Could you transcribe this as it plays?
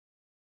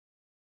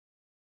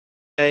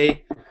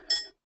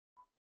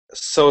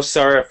So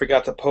sorry I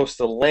forgot to post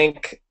the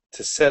link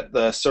to set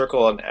the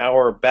circle an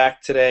hour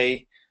back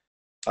today.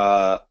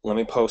 Let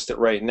me post it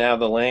right now,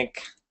 the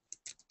link.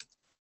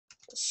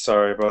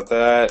 Sorry about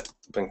that.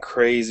 Been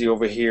crazy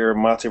over here,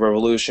 Mate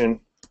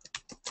Revolution.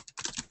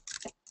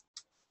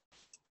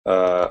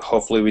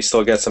 Hopefully we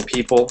still get some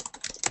people.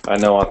 I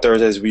know on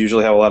Thursdays we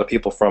usually have a lot of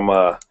people from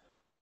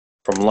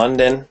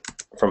London,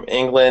 from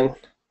England.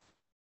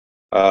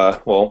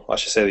 Well, I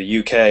should say the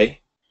UK.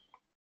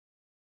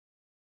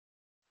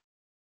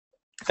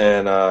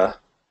 And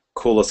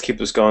cool, let's keep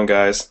this going,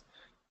 guys.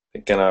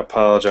 Again, I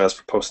apologize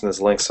for posting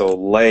this link so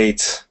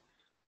late.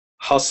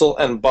 Hustle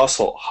and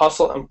bustle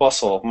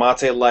of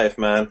Mate life,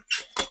 man.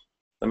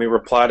 Let me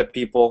reply to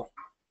people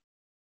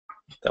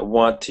that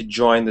want to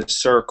join the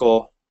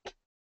circle.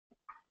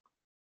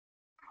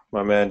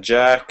 My man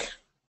Jack.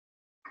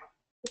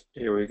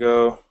 Here we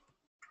go.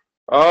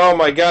 Oh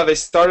my God, they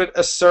started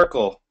a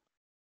circle.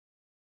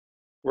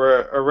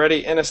 We're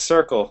already in a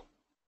circle.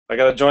 I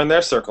gotta join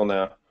their circle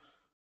now.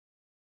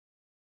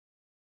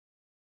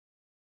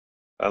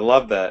 I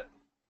love that.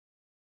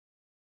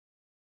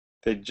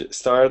 They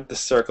started the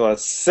circle.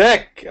 That's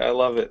sick. I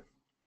love it.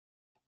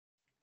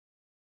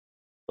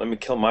 Let me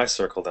kill my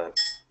circle then.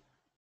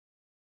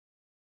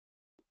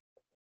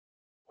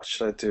 What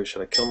should I do?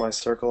 Should I kill my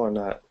circle or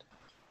not?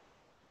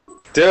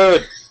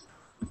 Dude!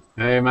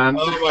 Hey, man.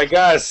 Oh my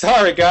God.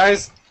 Sorry,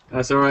 guys.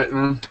 That's alright,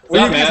 man. Were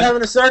you guys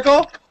having a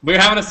circle? We were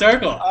having a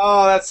circle.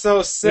 Oh, that's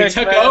so sick.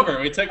 We took man.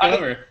 over. We took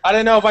over. I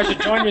didn't know if I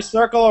should join your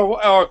circle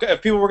or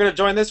if people were going to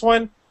join this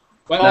one.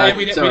 Well,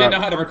 we didn't know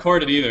how to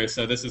record it either,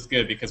 so this is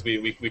good because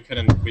we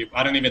couldn't.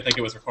 I don't even think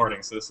it was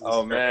recording, so this is.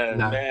 Oh man,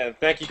 man!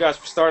 Thank you guys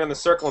for starting the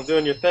circle and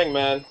doing your thing,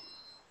 man.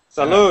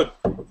 Salud.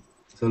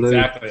 Salud.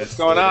 Exactly. What's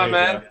going on,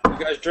 man? You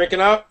guys drinking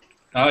up?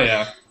 Oh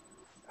yeah.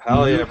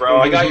 Hell yeah, bro!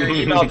 I got your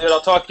email, dude.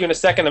 I'll talk to you in a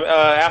second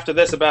after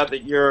this about the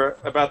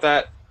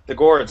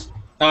gourds.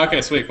 Oh,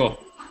 okay, sweet, cool.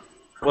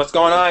 What's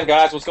going on,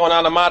 guys? What's going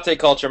on in Mate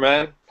culture,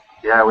 man?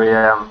 Yeah, we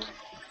had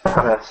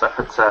a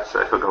separate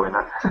circle going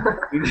on.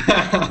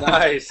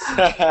 Nice.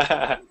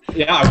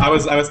 Yeah, I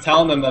was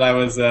telling them that I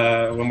was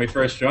when we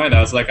first joined. I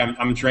was like,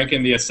 I'm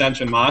drinking the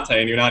Ascension Mate,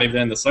 and you're not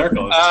even in the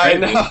circle. It's I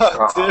crazy. know,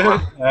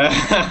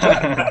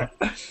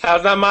 dude.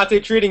 How's that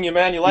Mate treating you,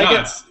 man? You like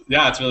it?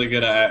 It's really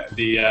good.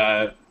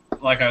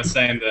 Like I was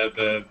saying,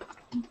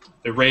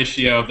 the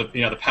ratio of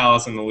the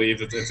palace and the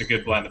leaves, it's a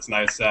good blend. It's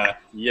nice in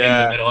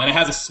the middle, and it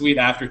has a sweet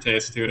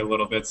aftertaste to it a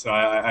little bit, so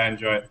I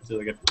enjoy it. It's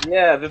really good.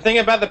 Yeah, the thing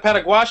about the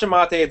Paraguayan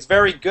Mate, it's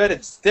very good.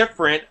 It's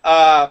different,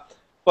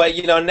 but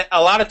you know,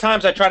 a lot of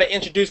times I try to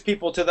introduce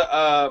people to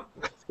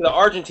the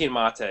Argentine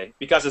Mate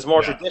because it's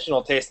more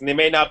traditional taste, and they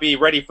may not be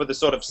ready for the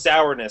sort of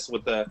sourness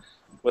with the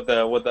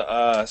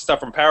stuff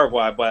from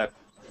Paraguay. But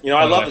you know,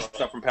 I love the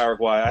stuff from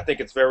Paraguay. I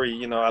think it's very,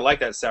 you know, I like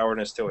that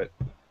sourness to it.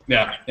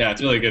 Yeah,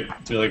 it's really good.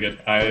 It's really good.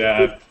 One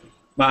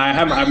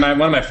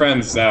of my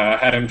friends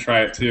had him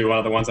try it too. One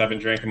of the ones I've been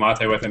drinking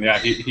mate with, and yeah,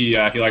 he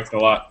liked it a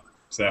lot.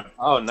 So.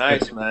 Oh,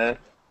 nice, man.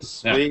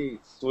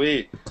 Sweet,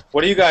 sweet.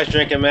 What are you guys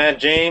drinking, man?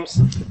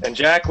 James and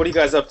Jack, what are you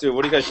guys up to?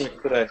 What are you guys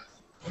drinking today?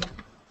 Do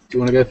you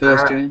want to go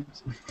first,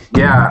 James?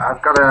 Yeah,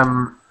 I've got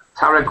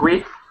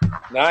Taragui.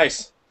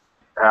 Nice.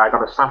 I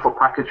got a sample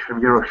package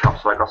from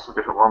Euroshop, so I got some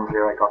different ones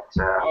here. I got.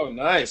 Oh,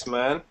 nice,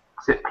 man.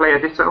 Is it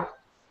Playadito? Is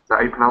that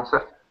how you pronounce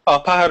it? Oh,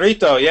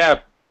 pajarito, yeah.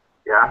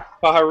 Yeah.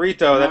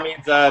 Pajarito.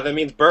 That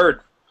means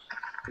bird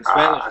in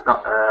Spanish. I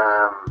got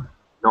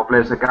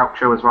Nobleza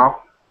Gaucho as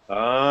well.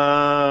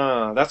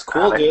 Ah, that's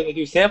cool, dude. They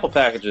do sample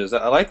packages.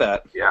 I like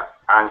that. Yeah,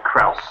 and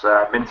Kraus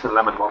mint and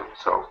lemon one.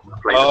 So.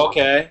 Oh,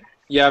 okay.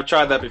 Yeah, I've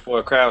tried that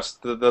before. Kraus,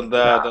 the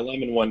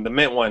lemon one, the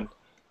mint one.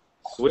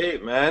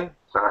 Sweet, man.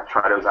 So I'm gonna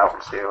try those out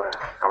and see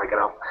how we get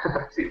on.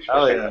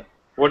 Oh yeah.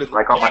 What is?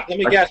 Let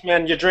me guess,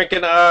 man. You're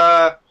drinking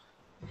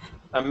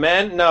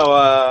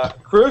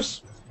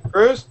Cruz?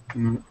 Cruz?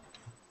 Mm.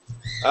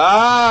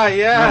 Ah,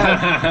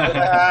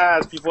 yeah.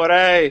 Yes, people.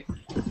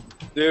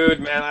 Dude,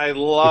 man, I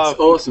love. It's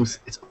awesome.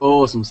 It's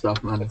awesome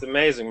stuff, man. It's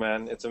amazing,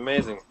 man. It's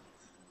amazing.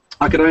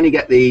 I could only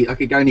get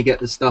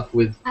the stuff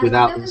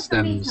without the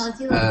stems,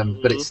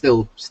 but it's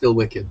still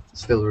wicked.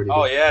 It's still really good.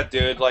 Oh yeah,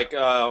 dude. Like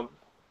that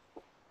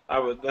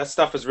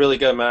stuff is really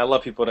good, man. I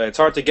love people. It's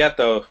hard to get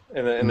though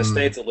in the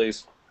States at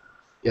least.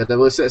 Yeah, there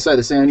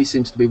only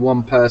seems to be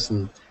one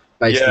person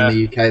based in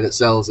the UK that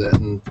sells it,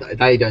 and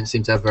they don't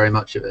seem to have very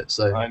much of it.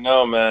 So I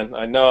know, man.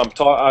 I know.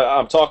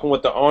 I'm talking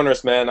with the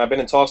owners, man. I've been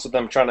in talks with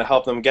them, trying to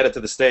help them get it to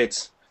the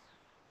States.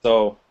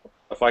 So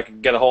if I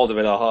could get a hold of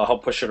it, I'll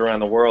help push it around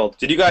the world.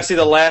 Did you guys see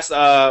the last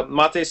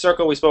Mate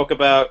Circle? We spoke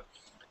about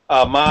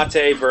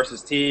mate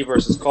versus tea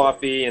versus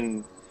coffee,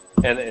 and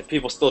if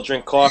people still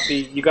drink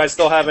coffee. You guys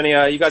still have any?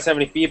 You guys have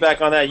any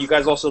feedback on that? You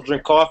guys also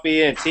drink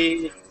coffee and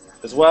tea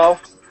as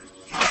well?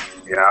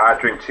 Yeah, I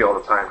drink tea all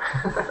the time.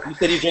 You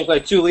said you drink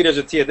like 2 liters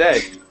of tea a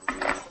day.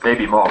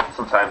 Maybe more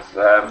sometimes.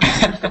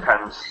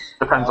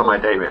 Depends on my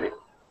day, really.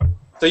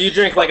 So you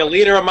drink like 1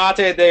 liter of mate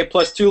a day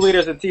plus 2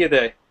 liters of tea a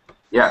day?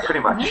 Yeah, pretty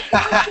much.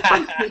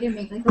 I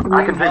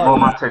can drink more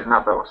mate than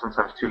that, though.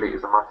 Sometimes 2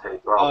 liters of mate as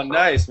well. Oh, so,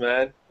 nice,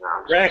 man.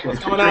 Frank, what's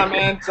going on,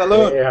 man? Hey,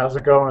 Salud. how's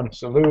it going?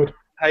 Salute.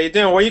 How you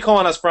doing? Where you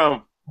calling us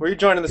from? Where you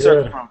joining the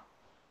circle Good. from?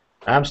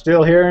 I'm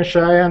still here in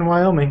Cheyenne,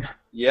 Wyoming.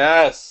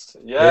 Yes,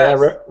 Yeah,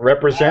 yes.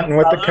 representing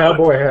with the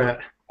cowboy hat.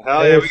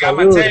 Hell yeah, we got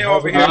salute. Mateo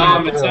over here. Oh,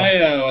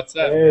 Mateo, what's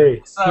up? Hey.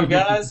 What's up,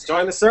 guys?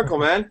 Join the circle,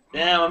 man.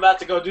 Damn, I'm about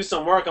to go do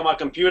some work on my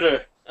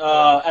computer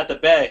at the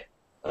bay.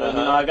 You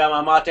know, I got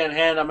my mate in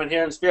hand. I'm in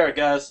here in spirit,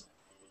 guys.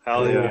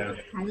 Hell yeah.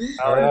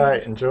 All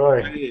right,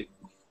 enjoy.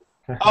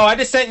 Oh, I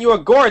just sent you a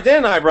gourd,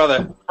 didn't I,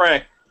 brother?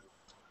 Frank.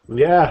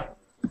 Yeah.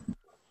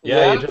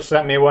 Yeah? You just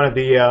sent me one of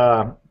the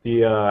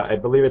I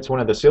believe it's one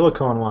of the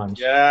silicone ones.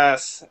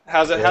 Yes.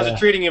 How's it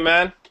treating you,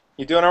 man?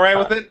 You doing all right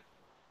with it?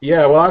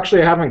 Yeah, well,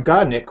 actually, I haven't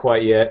gotten it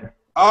quite yet.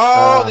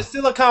 Oh, the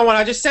silicone one.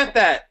 I just sent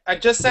that.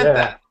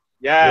 Yeah.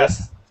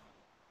 Yes.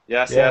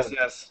 Yes, Yeah.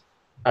 yes.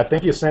 I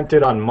think you sent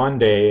it on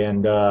Monday,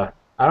 and I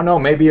don't know,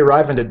 maybe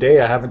arriving today.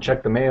 I haven't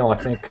checked the mail. I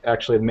think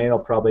actually the mail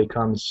probably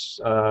comes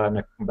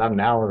in about an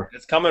hour.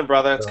 It's coming,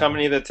 brother. It's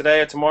coming either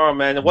today or tomorrow,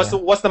 man. What's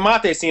the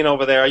mate scene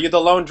over there? Are you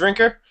the lone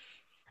drinker?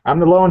 I'm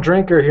the lone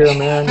drinker here,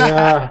 man.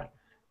 Yeah,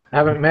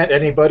 haven't met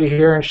anybody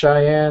here in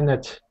Cheyenne.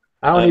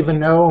 I don't even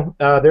know.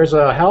 There's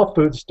a health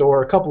food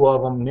store, a couple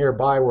of them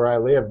nearby where I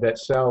live that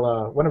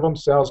sell. One of them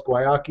sells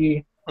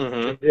guayaki,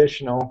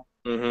 traditional,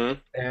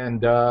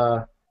 and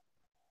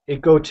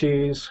Eco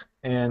teas,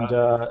 and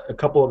a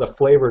couple of the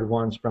flavored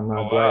ones from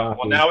guayaki.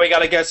 Well, now we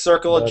got to get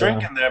Circle of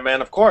Drink in there,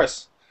 man. Of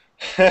course.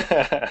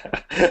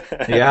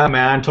 Yeah,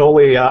 man,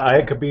 totally.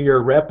 I could be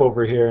your rep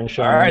over here in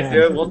Cheyenne. All right,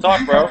 dude. We'll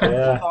talk, bro.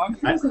 Yeah.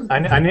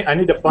 I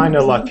need to find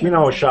a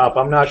Latino shop.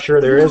 I'm not sure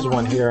there is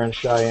one here in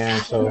Cheyenne.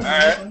 So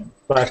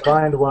if I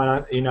find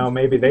one, you know,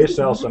 maybe they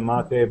sell some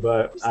mate,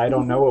 but I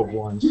don't know of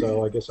one.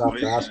 So I guess I'll have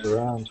to ask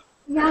around.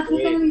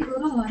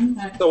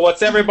 So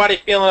what's everybody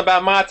feeling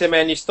about mate,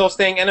 man? You still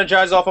staying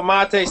energized off of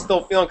mate?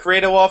 Still feeling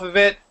creative off of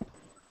it?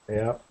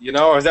 Yeah. You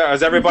know, or is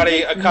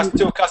everybody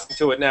accustomed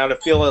to it now to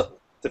feel the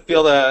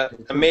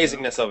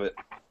amazingness of it?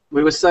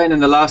 We were saying in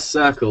the last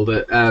circle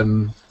that,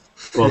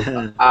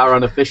 well, our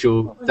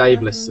unofficial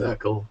Daveless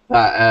circle,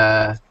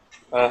 that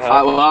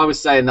I was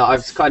saying that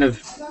I've kind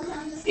of,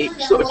 it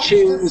sort of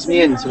tunes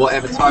me into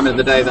whatever time of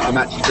the day that I'm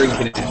actually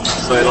drinking it.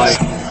 So like,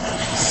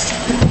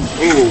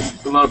 ooh,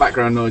 a lot of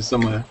background noise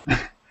somewhere.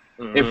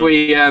 If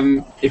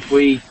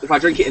I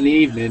drink it in the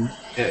evening,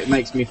 it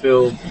makes me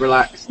feel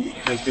relaxed,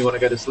 makes me want to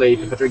go to sleep.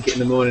 If I drink it in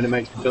the morning, it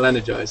makes me feel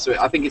energized. So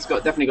I think it's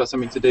definitely got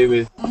something to do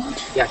with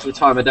the actual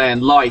time of day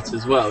and light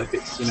as well. If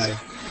it's, you know,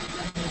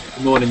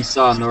 the morning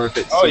sun, or if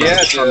it's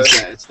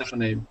sunset, it's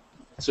definitely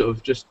sort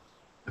of just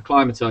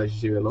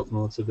acclimatizes you a lot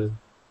more to the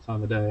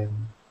time of day.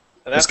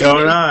 What's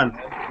going on?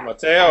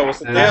 Mateo, what's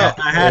the deal?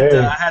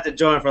 I had to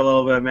join for a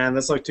little bit, man.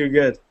 This looked too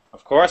good.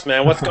 Of course,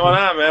 man. What's going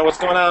on, man? What's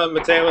going on,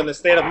 Mateo, in the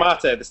state of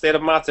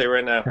mate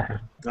right now?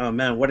 Oh,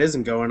 man, what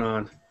isn't going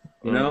on?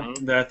 You know,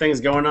 there are things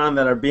going on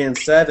that are being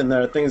said, and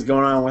there are things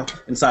going on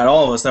inside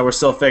all of us that we're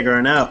still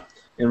figuring out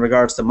in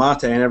regards to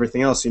mate and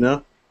everything else, you know?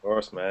 Of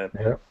course, man.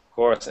 Yep. Of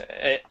course.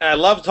 I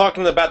love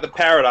talking about the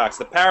paradox.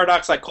 The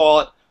paradox, I call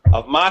it,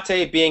 of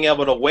mate being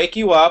able to wake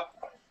you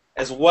up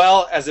as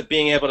well as it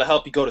being able to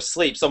help you go to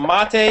sleep. So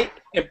mate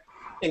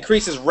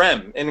increases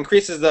REM. It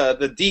increases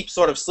the deep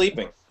sort of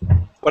sleeping.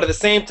 But at the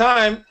same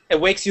time, it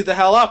wakes you the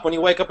hell up when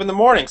you wake up in the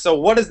morning. So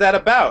what is that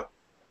about?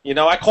 You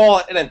know, I call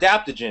it an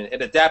adaptogen.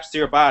 It adapts to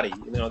your body.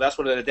 You know, that's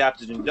what an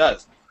adaptogen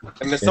does.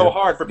 And it's so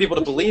hard for people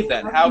to believe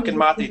that. How can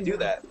mate do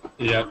that?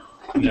 Yep.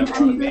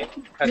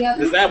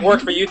 Does that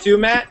work for you too,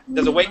 Matt?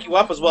 Does it wake you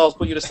up as well as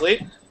put you to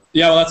sleep?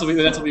 Yeah, well, that's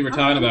what we were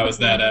talking about. Is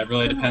that it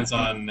really depends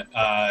on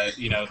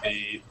you know,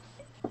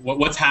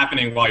 what's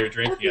happening while you're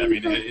drinking it. I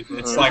mean,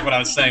 it's like what I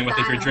was saying.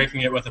 If you're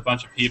drinking it with a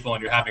bunch of people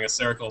and you're having a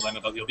circle, then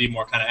you'll be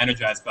more kind of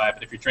energized by it.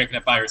 But if you're drinking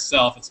it by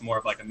yourself, it's more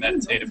of like a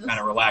meditative kind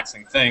of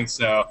relaxing thing.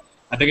 So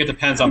I think it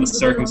depends on the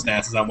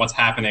circumstances, on what's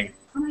happening,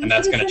 and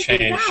that's going to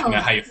change, you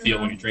know, how you feel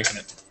when you're drinking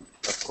it.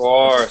 Of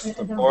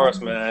course,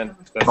 man.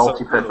 That's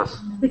multi-purpose.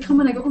 You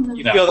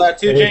feel that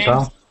too,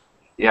 James?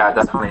 Yeah,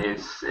 definitely.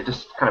 It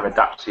just kind of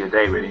adapts to your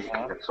day, really. You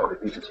can sort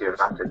of use it to your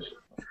advantage.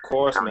 Of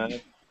course,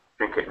 man.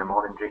 Drink it in the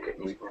morning, drink it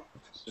in the evening.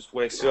 Just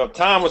wakes you up.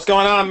 Tom, what's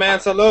going on, man?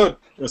 Salud.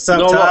 What's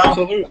up, Tom?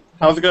 Salud.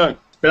 How's it going?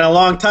 Been a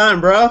long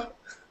time, bro.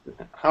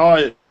 How are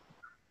you?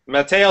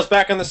 Mateo's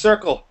back in the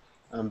circle.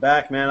 I'm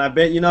back, man.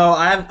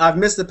 I've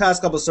missed the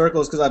past couple of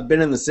circles because I've been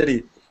in the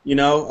city, you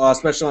know,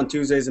 especially on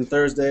Tuesdays and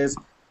Thursdays.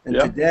 And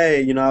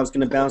today, you know, I was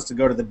going to bounce to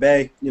go to the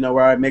Bay, you know,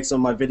 where I make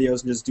some of my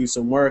videos and just do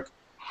some work.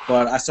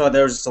 But I saw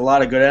there was just a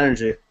lot of good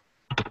energy.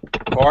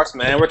 Of course,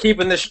 man. We're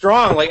keeping this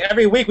strong. Like,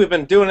 every week we've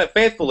been doing it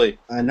faithfully.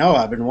 I know.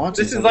 I've been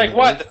watching. This is like,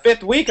 what, the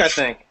 5th week, I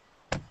think.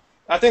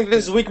 I think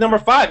this is week number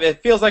 5.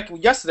 It feels like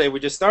yesterday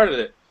we just started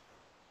it.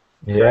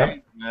 Yeah.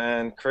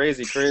 Man,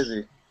 crazy.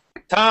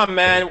 Tom,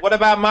 man, what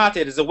about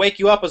mate? Does it wake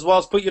you up as well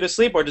as put you to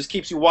sleep, or just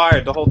keeps you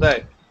wired the whole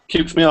day?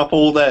 Keeps me up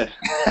all day.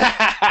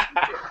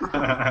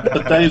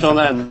 The days on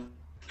end.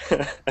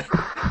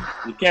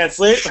 You can't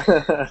sleep?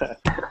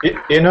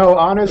 You know,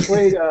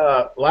 honestly,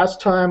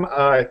 last time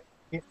I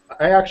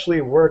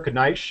actually work a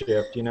night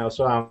shift, you know,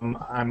 so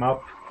I'm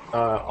up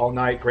all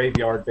night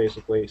graveyard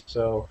basically.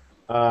 So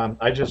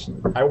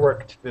I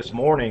worked this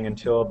morning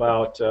until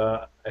about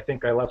I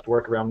think I left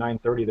work around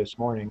 9:30 this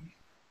morning,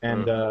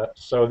 and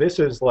so this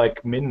is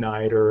like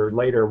midnight or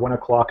later, 1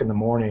 o'clock in the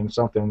morning,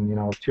 something, you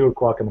know, 2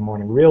 o'clock in the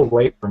morning, real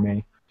late for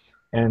me,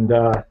 and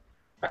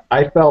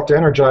I felt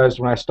energized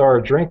when I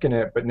started drinking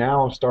it, but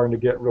now I'm starting to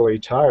get really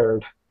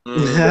tired.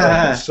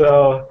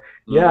 So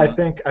yeah, I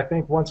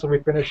think once we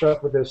finish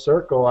up with this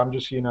circle, I'm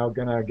just, you know,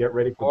 gonna get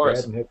ready for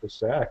bed and hit the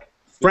sack.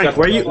 Frank,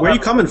 where you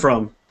coming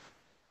from?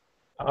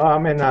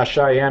 I'm in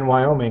Cheyenne,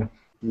 Wyoming.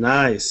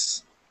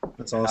 Nice.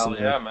 That's awesome.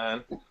 Hell yeah,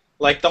 man.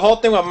 Like the whole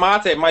thing with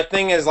mate, my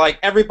thing is like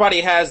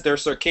everybody has their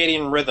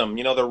circadian rhythm.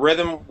 You know, the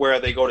rhythm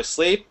where they go to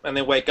sleep and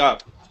they wake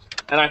up.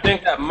 And I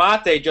think that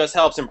mate just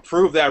helps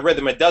improve that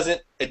rhythm. It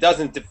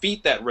doesn't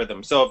defeat that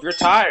rhythm. So if you're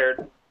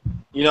tired,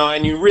 you know,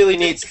 and you really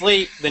need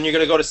sleep, then you're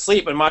going to go to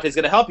sleep, and mate is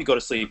going to help you go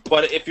to sleep.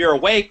 But if you're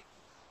awake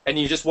and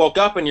you just woke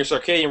up and your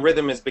circadian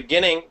rhythm is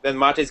beginning, then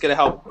mate is going to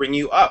help bring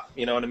you up.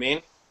 You know what I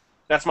mean?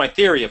 That's my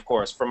theory, of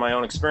course, from my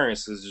own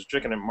experiences, just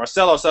drinking it.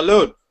 Marcelo,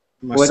 salud.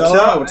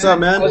 Marcelo, what's up,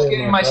 man? I was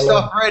getting my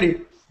stuff ready.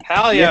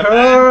 Hell yeah,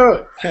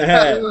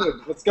 man.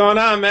 Dude, what's going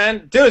on,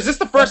 man? Dude, is this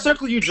the first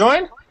circle you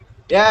joined?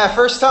 Yeah,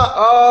 first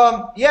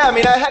time. Yeah, I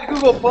mean, I had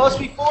Google Plus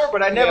before,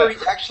 but I never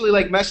actually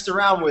like messed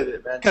around with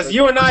it, man. Because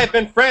you and I have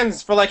been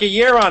friends for like a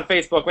year on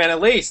Facebook, man,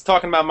 at least,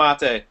 talking about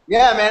mate.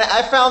 Yeah, man,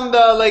 I found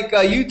like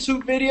a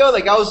YouTube video.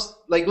 Like I was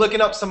like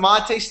looking up some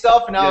mate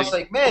stuff, and I was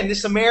like, man,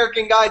 this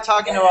American guy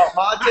talking about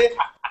mate.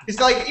 It's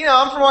like, you know,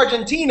 I'm from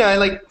Argentina, and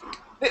like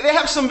they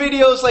have some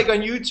videos like on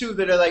YouTube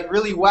that are like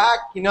really whack.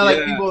 You know,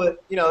 like people that,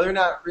 you know, they're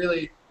not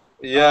really.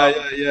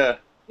 Yeah.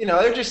 You know,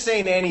 they're just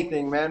saying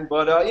anything, man.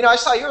 But, you know, I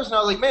saw yours, and I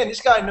was like, man,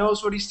 this guy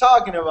knows what he's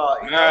talking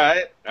about. You know?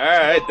 All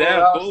right,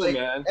 damn cool, like,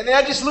 man. And then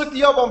I just looked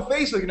you up on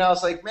Facebook, and I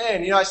was like,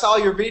 man, you know, I saw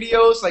your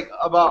videos, like,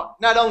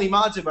 about not only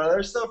mate, but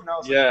other stuff, and I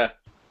was like,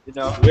 you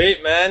know.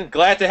 Sweet, man.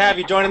 Glad to have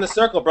you joining the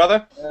circle,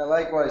 brother. Yeah,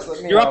 likewise.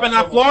 You're up in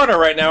Florida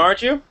right now,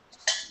 aren't you?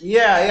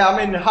 Yeah, I'm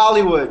in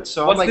Hollywood,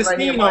 so What's I'm like the right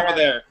near scene over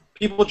there?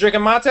 People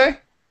drinking mate?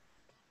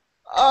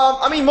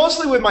 I mean,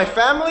 mostly with my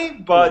family,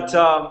 but,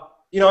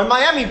 you know, in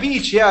Miami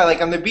Beach, yeah,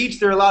 like on the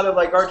beach, there are a lot of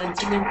like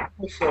Argentinian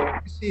people, so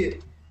you see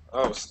it.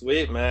 Oh,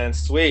 sweet, man,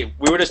 sweet.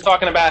 We were just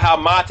talking about how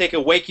mate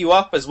could wake you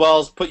up as well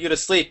as put you to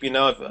sleep. You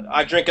know, if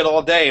I drink it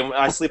all day and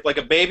I sleep like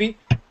a baby,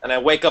 and I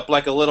wake up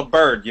like a little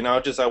bird. You know,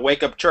 just I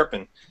wake up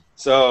chirping.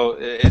 So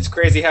it's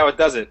crazy how it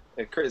does it.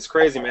 It's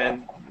crazy,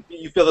 man.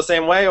 You feel the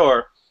same way,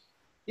 or?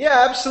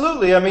 Yeah,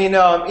 absolutely. I mean,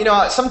 you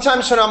know,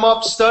 sometimes when I'm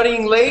up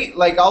studying late,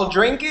 like I'll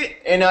drink it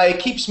and it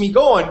keeps me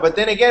going. But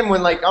then again,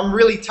 when like I'm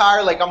really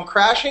tired, like I'm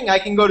crashing, I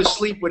can go to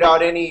sleep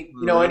without any,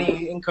 you know,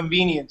 any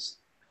inconvenience.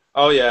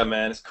 Oh yeah,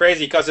 man, it's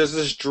crazy because there's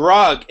this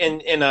drug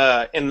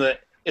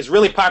it's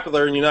really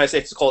popular in the United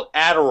States. It's called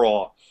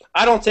Adderall.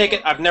 I don't take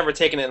it. I've never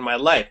taken it in my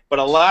life, but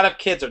a lot of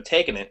kids are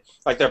taking it.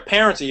 Like their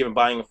parents are even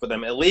buying it for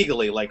them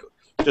illegally, like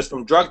just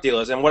from drug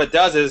dealers. And what it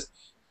does is,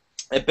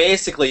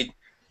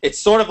 it's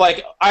sort of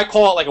like, I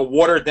call it like a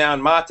watered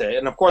down mate.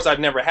 And of course I've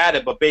never had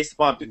it, but based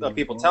upon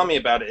people tell me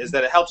about it, is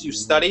that it helps you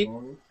study,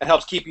 it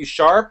helps keep you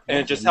sharp, and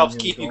it just helps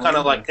keep you kind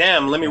of like,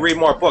 damn, let me read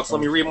more books,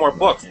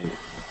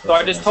 So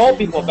I just told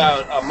people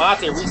about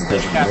mate recently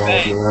at the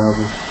cafe,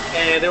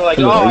 and they were like,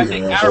 oh, I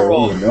take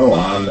Adderall. No,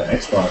 on the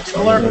Xbox.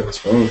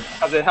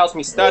 Because it helps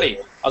me study.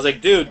 I was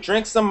like, dude,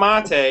 drink some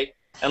mate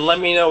and let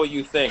me know what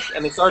you think.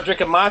 And they started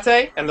drinking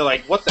mate, and they're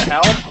like, what the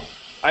hell?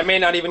 I may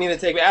not even need to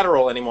take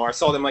Adderall anymore. I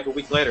saw them like a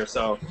week later,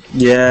 so.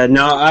 Yeah,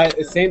 no,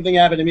 same thing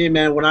happened to me,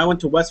 man. When I went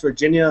to West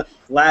Virginia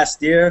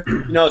last year,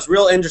 you know, it's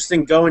real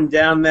interesting going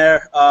down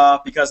there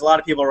because a lot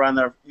of people around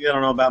there, you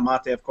don't know about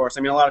mate, of course.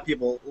 I mean, a lot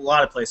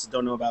of places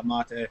don't know about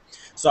mate.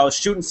 So I was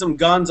shooting some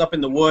guns up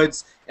in the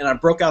woods, and I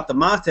broke out the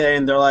mate,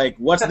 and they're like,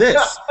 what's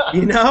this?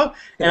 You know?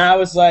 And I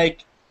was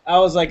like,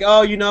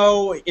 oh, you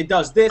know, it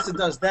does this, it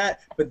does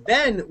that. But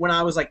then when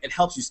I was like, it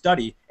helps you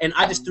study, and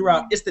I just threw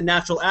out, it's the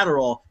natural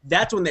Adderall,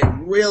 that's when they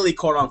really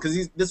caught on,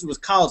 because this was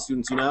college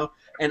students, you know?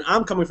 And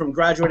I'm coming from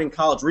graduating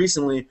college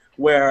recently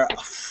where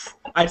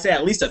I'd say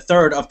at least a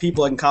third of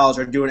people in college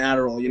are doing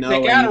Adderall, you know?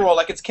 Take Adderall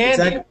like it's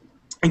candy.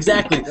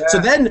 Exactly. Yeah. So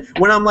then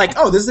when I'm like,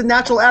 oh, this is a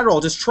natural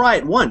Adderall, just try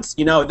it once,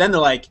 you know? Then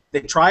they're like,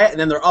 they try it, and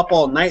then they're up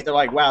all night. They're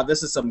like, wow,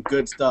 this is some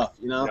good stuff,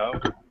 you know?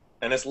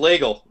 And it's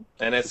legal,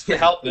 and it's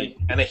healthy,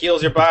 and it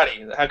heals your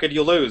body. How could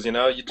you lose, you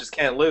know? You just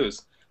can't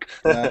lose.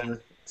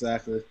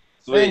 Exactly.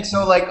 And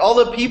so, like, all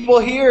the people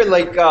here,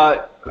 like,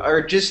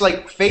 are just,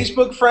 like,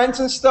 Facebook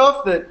friends and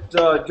stuff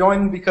that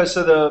joined because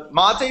of the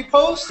mate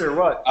post, or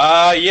what?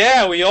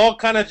 Yeah, we all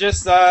kind of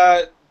just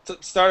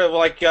started,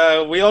 like,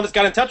 we all just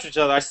got in touch with each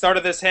other. I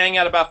started this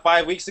hangout about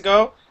 5 weeks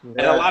ago, and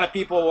a lot of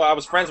people I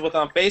was friends with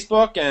on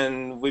Facebook,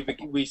 and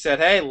we said,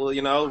 hey, well,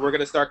 you know, we're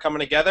going to start coming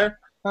together.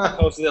 I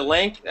posted a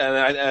link,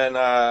 and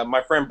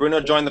my friend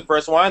Bruno joined the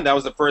first one. That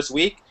was the first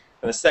week.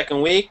 And the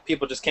second week,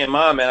 people just came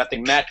on, man. I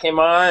think Matt came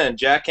on, and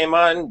Jack came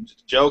on,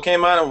 Joe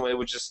came on,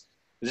 and it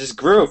just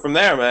grew from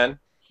there, man.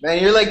 Man,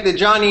 you're like the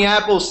Johnny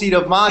Appleseed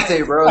of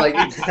mate, bro. Like,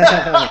 I'm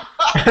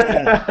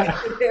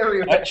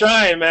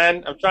trying,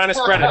 man. I'm trying to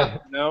spread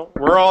it. You know,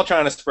 we're all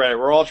trying to spread it.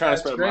 We're all trying to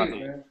spread mate.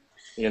 Man.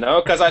 You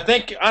know, because I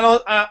think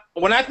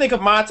when I think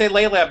of mate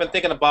lately, I've been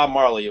thinking of Bob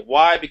Marley.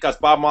 Why? Because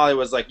Bob Marley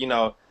was like, you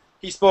know,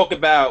 he spoke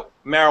about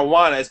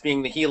marijuana as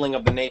being the healing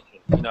of the nation.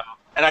 You know,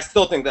 and I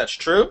still think that's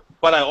true.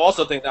 But I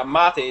also think that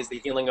mate is the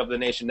healing of the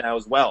nation now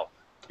as well,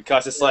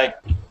 because it's like,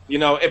 you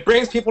know, it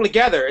brings people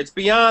together. It's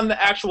beyond the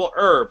actual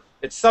herb.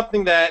 It's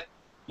something that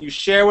you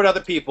share with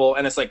other people,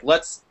 and it's like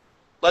let's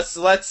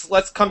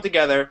come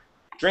together,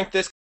 drink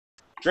this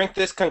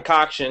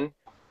concoction,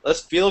 let's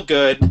feel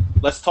good,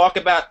 let's talk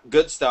about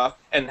good stuff,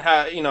 and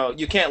how, you know,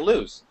 you can't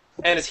lose,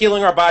 and it's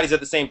healing our bodies at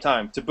the same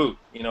time to boot.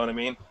 You know what I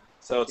mean?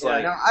 So it's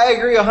like, no, I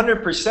agree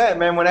 100%,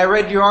 man. When I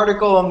read your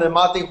article on the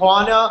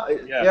marijuana,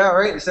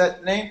 right, is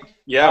that the name?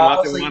 Yeah, I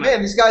was like,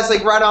 man, this guy's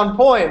like right on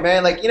point,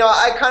 man. Like, you know,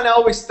 I kind of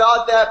always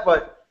thought that,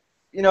 but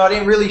you know, I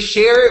didn't really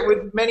share it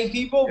with many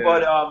people,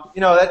 but you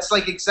know, that's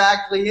like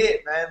exactly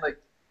it, man. Like,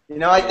 you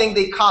know, I think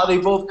they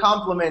both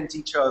complement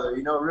each other,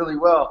 you know, really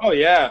well. Oh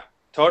yeah,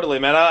 totally,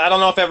 man. I don't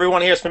know if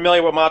everyone here is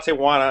familiar with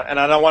marijuana, and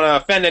I don't want to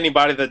offend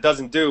anybody that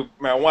doesn't do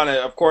marijuana.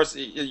 Of course,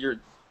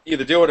 you're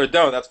either do it or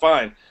don't. That's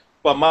fine.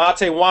 But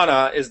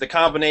marijuana is the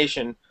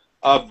combination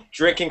of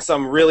drinking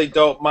some really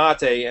dope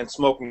mate and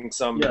smoking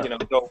some, you know,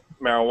 dope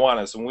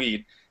marijuana, some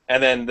weed.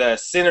 And then the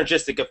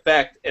synergistic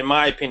effect, in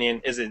my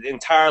opinion, is an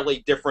entirely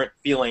different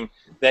feeling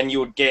than you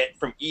would get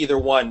from either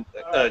one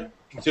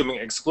consuming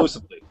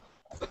exclusively.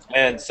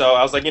 And so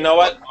I was like, you know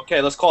what? Okay,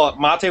 let's call it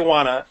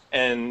Matejuana.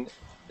 And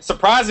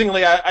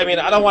surprisingly, I mean,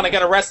 I don't want to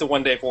get arrested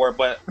one day for it,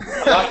 but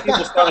a lot of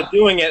people started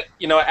doing it,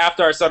 you know,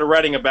 after I started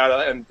writing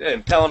about it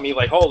and telling me,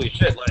 like, holy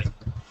shit, like,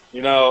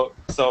 you know,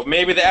 so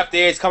maybe the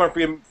FDA is coming for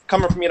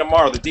me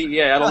tomorrow, the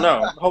DEA, I don't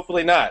know.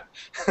 Hopefully not.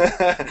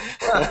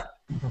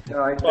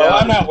 Well,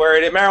 I'm not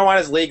worried.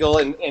 Marijuana is legal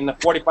in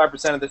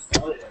 45% of the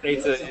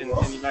states in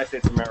the United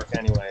States of America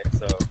anyway,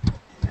 so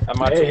I'm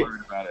not too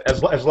worried about it.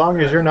 As long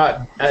as you're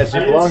not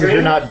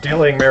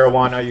dealing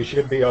marijuana, you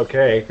should be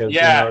okay. Cause,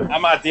 yeah, you know,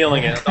 I'm not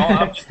dealing it.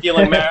 I'm just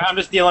dealing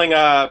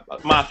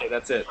mate.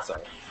 That's it. So.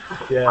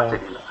 Yeah.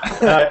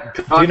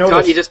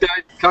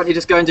 Can't you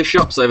just go into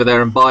shops over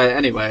there and buy it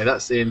anyway?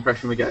 That's the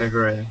impression we get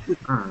over here.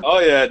 Oh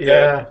yeah, dude.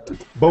 Yeah.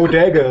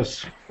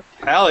 Bodegas.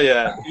 Hell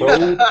yeah.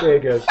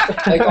 Bodegas.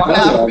 Like on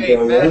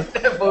half-baked, man.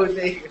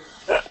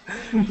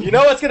 Bodegas. You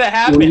know what's gonna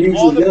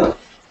happen?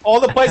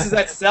 All the places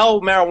that sell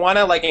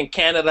marijuana, like in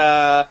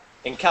Canada,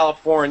 in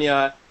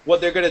California,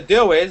 what they're gonna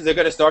do is they're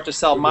gonna start to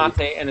sell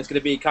mate, and it's gonna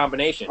be a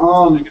combination.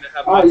 So they're gonna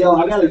have mate. Yo,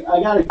 I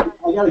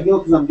gotta go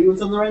because I'm doing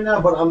something right now.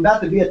 But I'm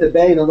about to be at the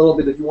bay in a little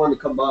bit. If you want to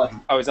come by.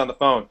 Oh, he's on the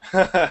phone.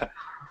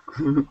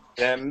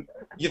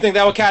 You think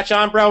that will catch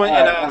on, bro? In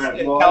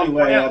California?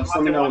 Anyway, just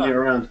let me know when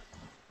you're around.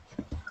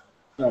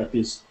 All right,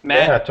 peace.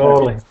 Matt? Yeah,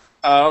 totally.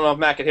 I don't know if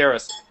Matt could hear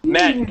us.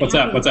 Matt, what's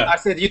up? What's up? I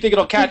said, do you think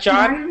it'll catch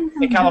on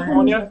in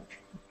California?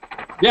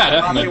 Yeah,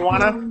 definitely.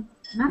 Marijuana?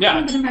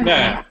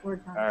 Yeah. All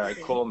right,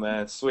 cool,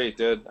 man. Sweet,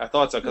 dude. I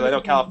thought so because I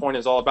know California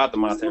is all about the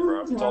mate,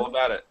 bro. It's all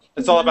about it.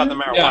 It's all about the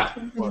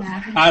marijuana.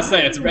 Yeah. I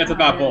say it's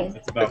about both.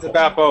 It's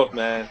about both,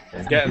 man.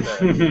 It's getting there.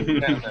 It's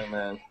getting there,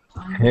 man.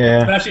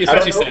 Yeah.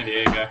 Especially San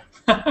Diego.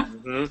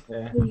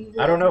 Yeah.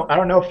 I don't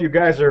know if you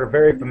guys are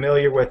very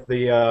familiar with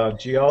the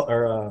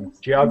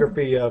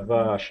geography of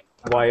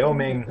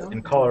Wyoming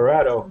and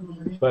Colorado,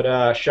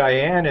 but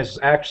Cheyenne is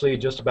actually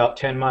just about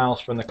 10 miles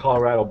from the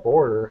Colorado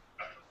border,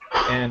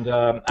 and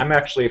I'm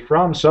actually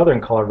from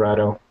southern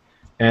Colorado,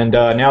 and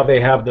now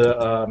they have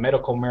the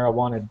medical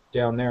marijuana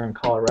down there in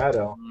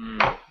Colorado,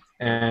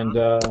 and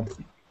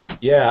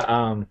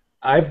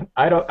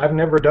I've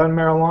never done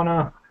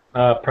marijuana.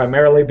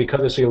 Primarily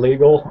because it's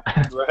illegal,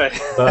 right.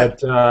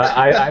 But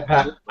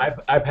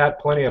I've had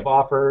plenty of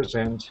offers,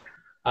 and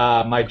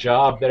my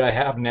job that I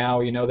have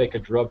now, you know, they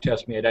could drug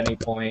test me at any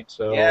point.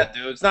 So yeah,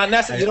 dude, it's not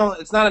necessary.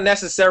 It's not a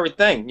necessary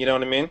thing. You know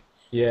what I mean?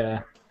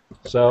 Yeah.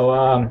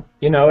 So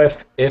you know,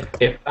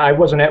 if I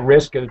wasn't at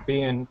risk of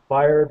being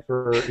fired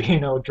for, you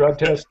know, drug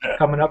test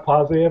coming up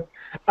positive,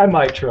 I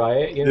might try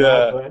it. You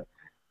know,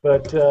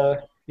 but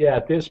yeah,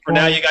 at this point. For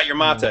now, you got your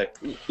mate.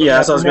 Yeah,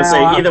 that's what I was gonna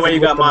say. Either way, you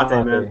got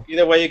mate, man.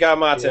 Either way, you got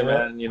mate,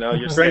 man. You know,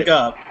 you're drink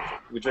up.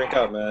 We drink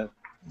up, man.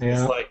 Yeah.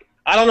 It's like,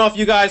 I don't know if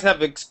you guys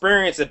have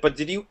experienced it, but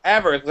did you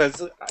ever?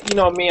 Because you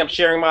know me, I'm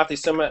sharing mate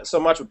so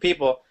much with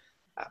people.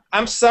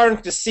 I'm starting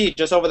to see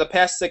just over the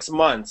past 6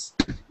 months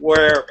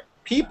where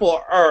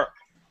people are,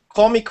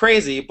 call me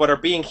crazy, but are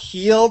being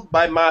healed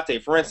by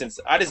mate. For instance,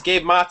 I just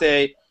gave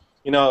mate,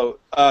 you know,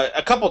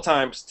 a couple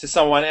times to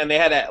someone, and they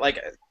had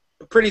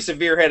a pretty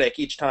severe headache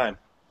each time.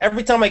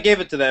 Every time I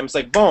gave it to them, it's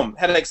like, boom,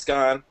 headache's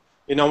gone.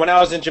 You know, when I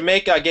was in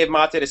Jamaica, I gave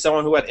mate to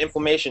someone who had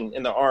inflammation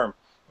in the arm.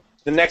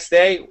 The next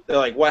day, they're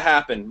like, what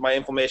happened? My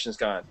inflammation's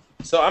gone.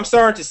 So I'm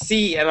starting to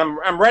see, and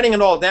I'm writing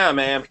it all down,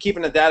 man. I'm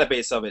keeping a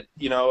database of it,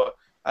 you know,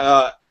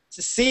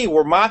 to see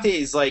where mate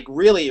is, like,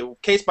 really,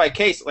 case by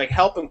case, like,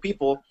 helping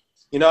people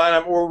You know,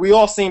 and we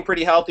all seem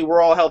pretty healthy.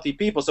 We're all healthy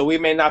people, so we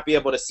may not be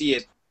able to see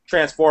it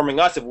transforming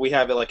us if we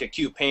have like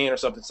acute pain or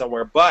something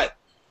somewhere. But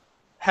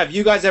have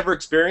you guys ever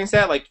experienced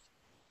that, like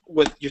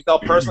with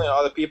yourself personally and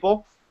other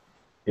people?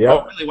 Yeah.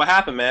 Oh, really? What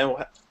happened, man?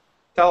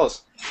 Tell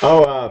us.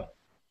 Oh,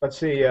 let's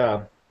see.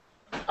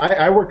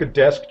 I work a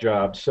desk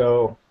job,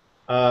 so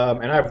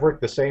and I've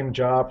worked the same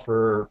job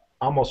for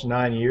almost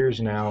 9 years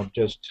now.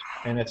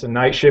 And it's a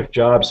night shift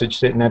job, so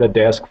sitting at a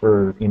desk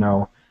for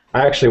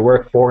I actually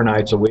work 4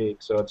 nights a week,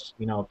 so it's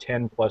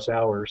 10+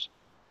 hours.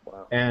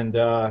 Wow. And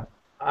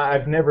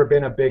I've never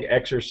been a big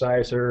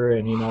exerciser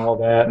and all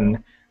that,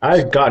 and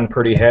I've gotten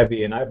pretty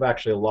heavy, and I've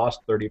actually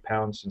lost 30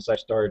 pounds since I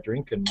started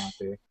drinking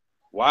mate.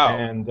 Wow.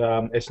 And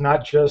it's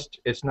not just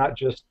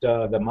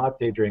the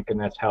mate drinking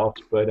that's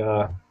helped, but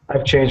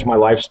I've changed my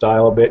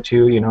lifestyle a bit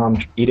too. I'm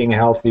eating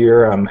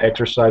healthier, I'm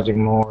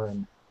exercising more,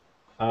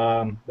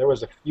 and there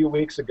was a few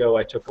weeks ago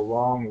I took a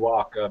long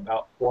walk,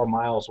 about 4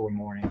 miles one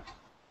morning,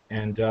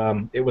 and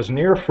it was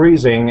near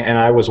freezing, and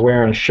I was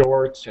wearing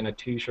shorts and a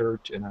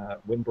t-shirt and a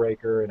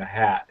windbreaker and a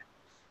hat,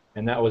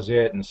 and that was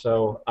it. And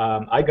so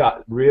I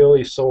got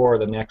really sore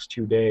the next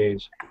 2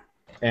 days.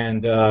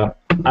 And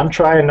I'm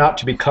trying not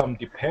to become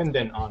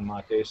dependent on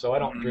mate, so I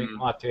don't drink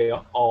mate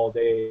all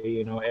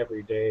day,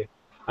 every day.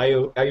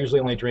 I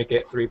usually only drink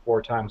it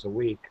 3-4 times a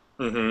week.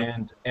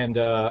 And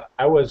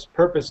I was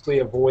purposely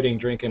avoiding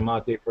drinking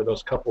mate for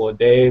those couple of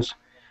days.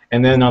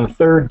 And then on the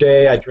third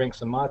day, I drank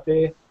some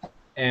mate,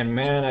 and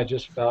man, I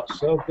just felt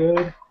so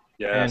good.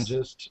 Yes. And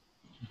just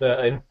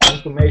the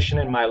inflammation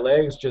in my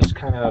legs just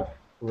kind of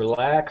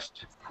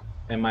relaxed,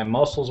 and my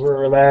muscles were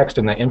relaxed,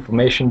 and the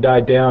inflammation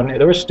died down.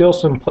 There was still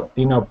some,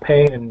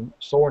 pain and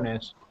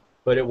soreness,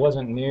 but it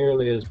wasn't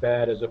nearly as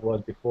bad as it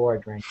was before I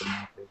drank the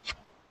mate.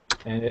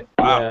 And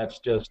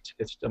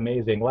it's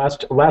amazing.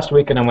 Last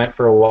weekend I went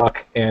for a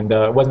walk, and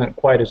it wasn't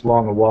quite as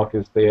long a walk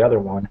as the other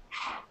one,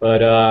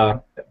 but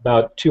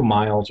about 2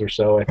 miles or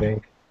so, I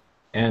think.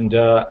 And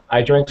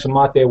I drank some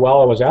mate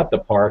while I was at the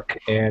park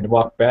and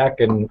walked back,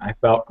 and I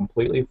felt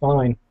completely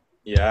fine.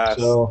 Yes.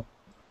 So.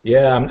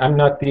 Yeah, I'm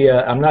not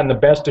in the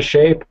best of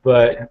shape,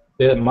 but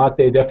the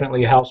mate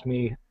definitely helps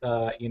me,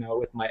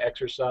 with my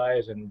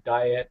exercise and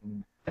diet,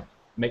 and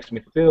makes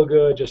me feel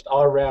good, just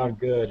all around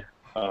good.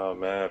 Oh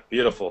man,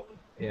 beautiful,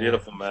 Yeah.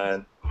 Beautiful,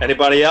 man.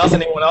 Anybody else?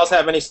 Anyone else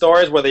have any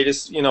stories where they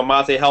just,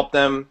 mate helped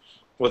them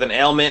with an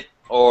ailment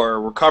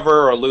or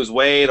recover or lose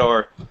weight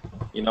or,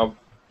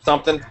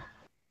 something?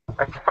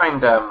 I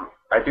find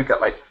I do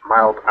get like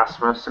mild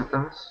asthma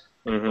symptoms.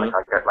 Like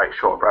I get like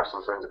short breaths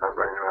and sometimes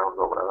running around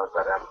or whatever,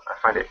 but I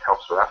find it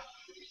helps with that.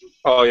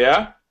 Oh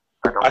yeah,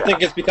 I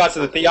think it's because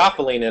of the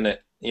theophylline in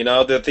it.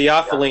 The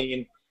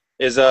theophylline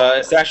is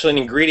it's actually an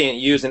ingredient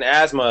used in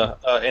asthma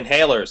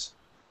inhalers,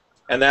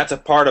 and that's a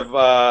part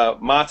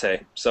of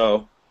mate.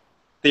 So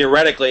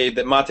theoretically,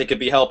 that mate could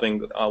be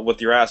helping with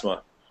your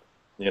asthma.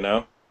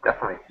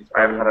 Definitely.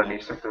 I haven't had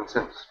any symptoms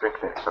since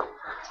drinking it. So.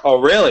 Oh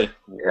really?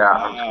 Yeah,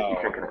 I'm just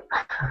keep drinking it.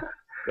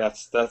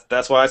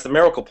 That's why it's the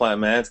miracle plant,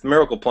 man. It's the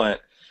miracle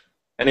plant.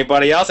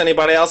 Anybody else?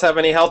 Anybody else have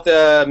any health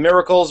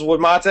miracles with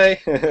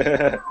mate?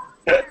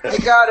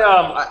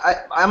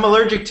 I'm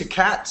allergic to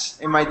cats,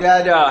 and my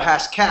dad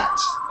has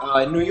cats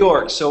in New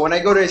York. So when I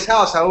go to his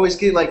house, I always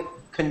get like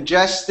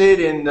congested,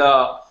 and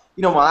my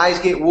eyes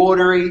get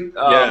watery.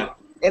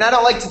 And I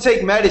don't like to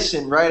take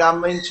medicine, right?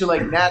 I'm into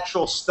like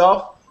natural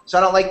stuff, so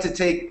I don't like to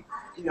take,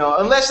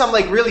 unless I'm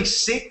like really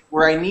sick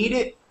where I need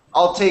it.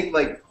 I'll take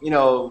like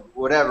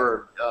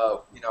whatever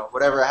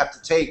I have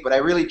to take, but I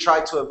really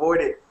try to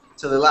avoid it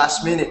to the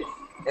last minute.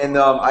 And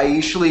I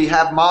usually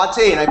have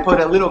mate, and I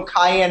put a little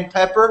cayenne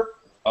pepper.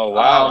 Oh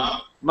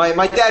wow!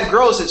 My dad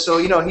grows it, so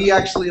he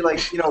actually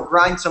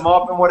grinds them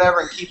up and whatever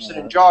and keeps it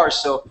in jars.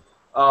 So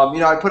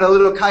I put a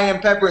little cayenne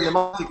pepper in the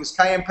mate because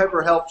cayenne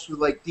pepper helps with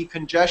like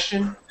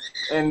decongestion.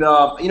 And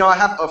I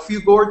have a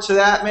few gourds to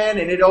that, man,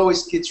 and it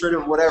always gets rid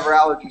of whatever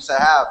allergies I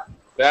have.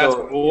 That's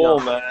cool,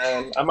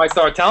 man. I might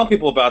start telling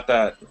people about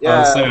that.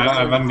 Yeah,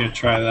 I'm gonna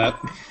try that.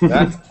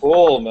 That's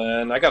cool,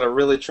 man. I gotta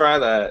really try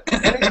that.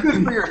 And it's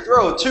good for your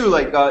throat too.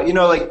 Like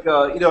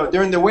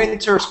during the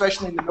winter,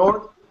 especially in the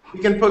north, you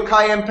can put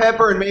cayenne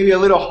pepper and maybe a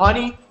little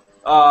honey,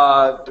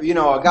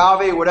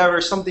 agave, whatever,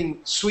 something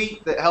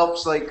sweet that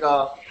helps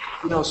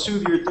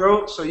soothe your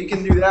throat. So you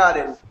can do that,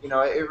 and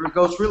it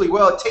goes really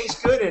well. It tastes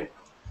good, and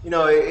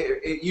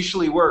it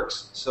usually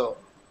works. So.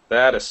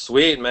 That is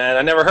sweet, man.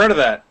 I never heard of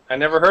that.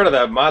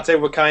 Mate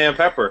with cayenne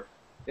pepper.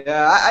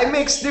 Yeah, I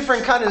mix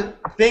different kind of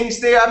things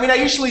there. I mean, I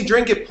usually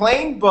drink it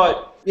plain,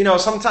 but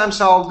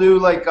sometimes I'll do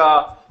like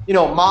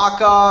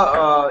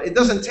maca. It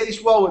doesn't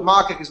taste well with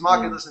maca because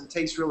maca doesn't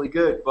taste really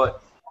good.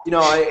 But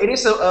it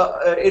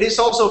is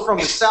also from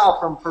the south,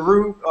 from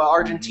Peru,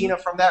 Argentina,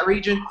 from that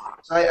region.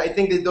 So I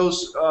think that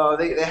those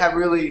they have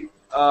really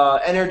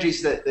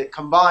energies that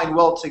combine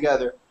well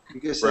together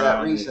because of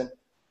that reason.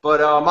 But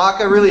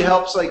maca really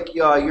helps like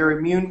your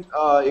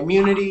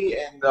immunity,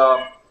 and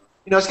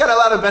it's got a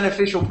lot of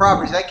beneficial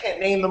properties. I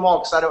can't name them all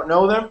because I don't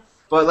know them.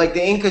 But like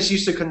the Incas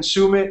used to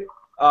consume it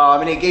I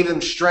mean, it gave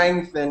them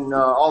strength and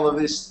all of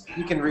this.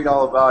 You can read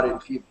all about it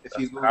if you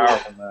Google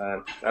Powerful,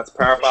 man. That's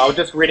powerful. I was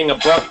just reading a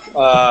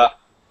book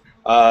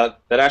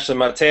that actually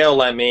Mateo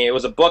lent me. It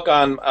was a book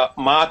on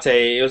mate.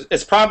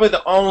 It's probably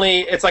the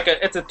only. It's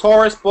a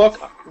tourist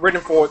book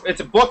written for.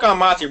 It's a book on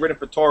mate written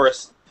for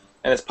tourists,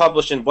 and it's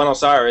published in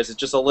Buenos Aires. It's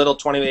just a little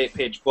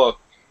 28-page book,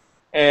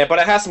 but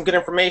it has some good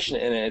information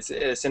in it.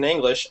 It's in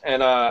English,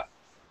 and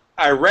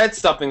I read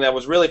something that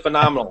was really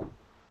phenomenal.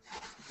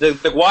 The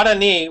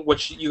Guarani,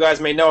 which you guys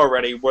may know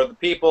already, were the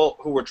people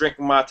who were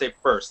drinking mate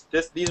first.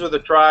 These were the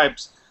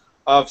tribes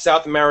of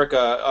South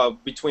America,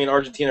 between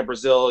Argentina,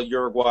 Brazil,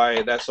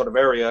 Uruguay, that sort of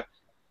area.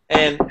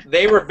 And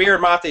they revered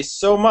mate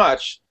so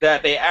much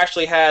that they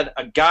actually had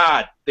a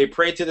god. They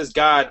prayed to this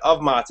god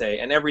of mate,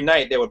 and every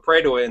night they would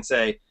pray to it and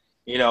say,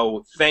 you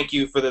know, thank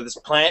you for this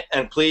plant,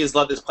 and please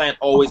let this plant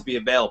always be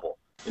available.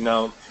 You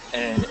know,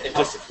 and it's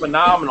just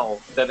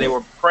phenomenal that they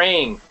were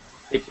praying.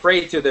 They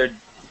prayed to their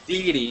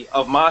deity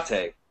of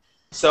mate.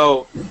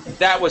 So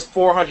that was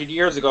 400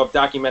 years ago of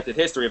documented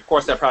history. Of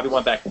course, that probably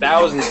went back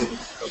thousands of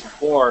years ago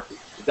before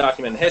the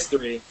documented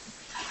history.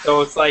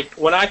 So it's like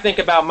when I think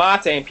about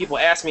mate and people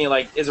ask me,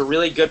 like, is it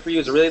really good for you?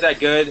 Is it really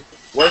that good?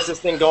 Where's this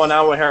thing going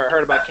on with her? I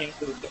heard about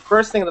cancer. The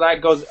first thing that I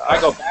go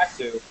back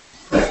to is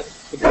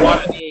the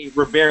Guarani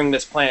revering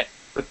this plant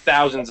for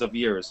thousands of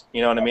years.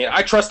 You know what I mean?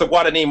 I trust the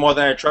Guarani more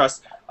than I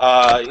trust,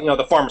 you know,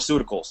 the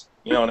pharmaceuticals.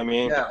 You know what I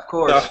mean? Yeah, of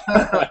course.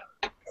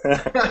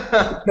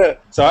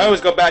 So I always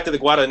go back to the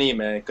Guarani,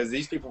 man, because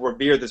these people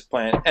revere this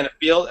plant, and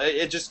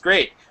it's just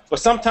great. But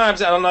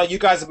sometimes, I don't know, you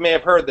guys may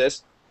have heard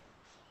this,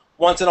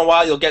 once in a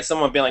while you'll get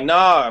someone being like,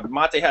 nah,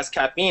 mate has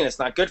caffeine, it's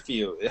not good for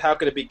you. How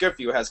could it be good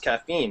for you? It has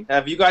caffeine.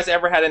 Have you guys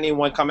ever had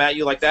anyone come at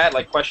you like that,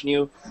 like question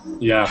you?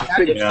 Yeah. So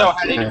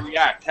how did you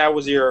react? How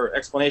was your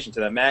explanation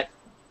to that, Matt?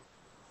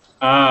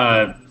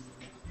 I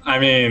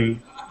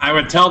mean, I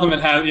would tell them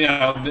it has, you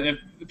know,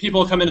 if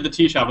people come into the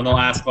tea shop and they'll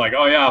ask like,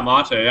 oh yeah,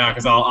 mate, yeah,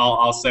 because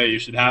I'll say you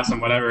should have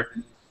some, whatever,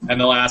 and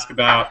they'll ask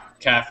about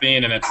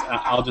caffeine, and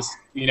I'll just,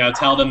 you know,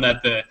 tell them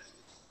that the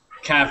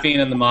caffeine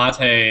in the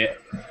mate,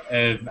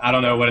 I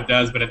don't know what it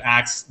does, but it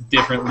acts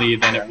differently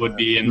than it would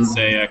be in,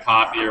 say, a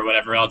coffee or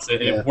whatever else.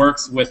 It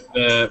works with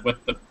the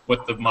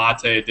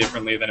mate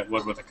differently than it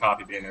would with a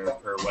coffee bean or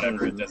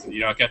whatever. It doesn't.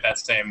 You don't get that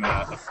same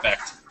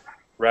effect.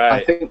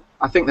 Right.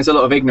 I think there's a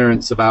lot of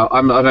ignorance about.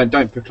 I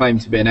don't proclaim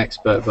to be an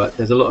expert, but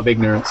there's a lot of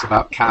ignorance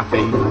about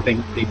caffeine. I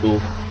think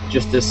people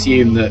just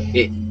assume that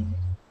it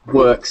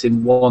works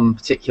in one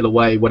particular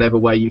way, whatever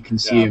way you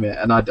consume it,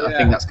 and I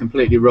think that's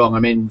completely wrong. I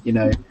mean, you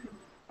know,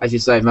 as you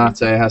say, mate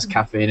has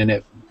caffeine in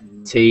it,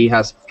 tea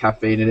has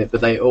caffeine in it,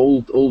 but they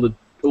all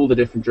the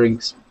different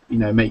drinks, you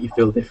know, make you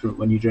feel different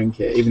when you drink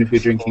it. Even if you're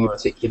drinking a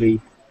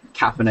particularly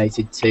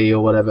caffeinated tea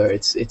or whatever,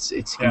 it's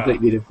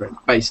completely different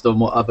based on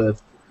what other,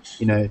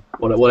 you know,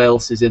 what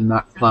else is in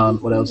that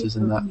plant, what else is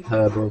in that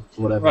herb or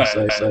whatever.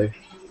 Right. So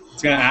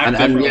it's gonna act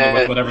differently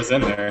with whatever's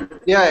in there.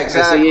 Yeah,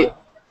 exactly.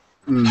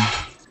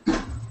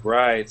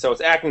 Right. So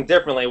it's acting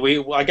differently.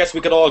 I guess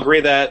we could all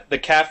agree that the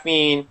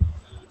caffeine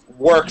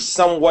works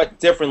somewhat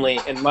differently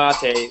in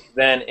mate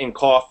than in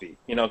coffee.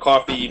 You know,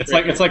 coffee. It's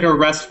like a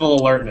restful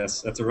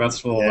alertness. It's a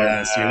restful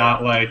alertness. You're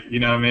not like, you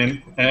know what I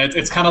mean? And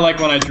it's kind of like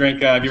when I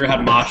drink. Have you ever had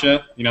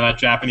matcha? You know, that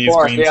Japanese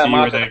green tea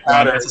where they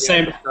powder. It's the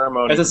same.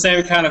 It's the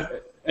same kind of.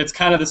 It's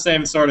kind of the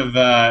same sort of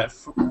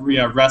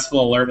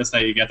restful alertness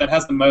that you get. That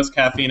has the most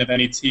caffeine of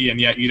any tea, and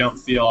yet you don't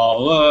feel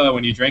all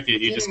when you drink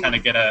it. You just kind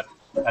of get a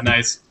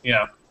nice, you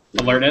know,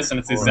 alertness, and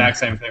it's the exact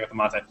same thing with the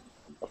mate.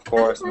 Of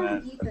course,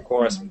 man. Of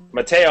course.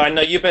 Mateo, I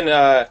know you've been,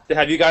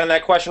 have you gotten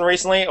that question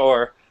recently,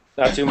 or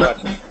not too much?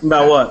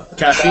 About what?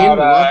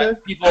 Caffeine?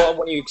 People,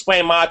 when you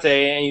explain mate,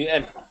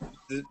 and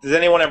does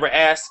anyone ever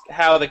ask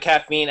how the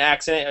caffeine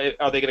acts in it?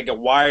 Are they going to get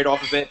wired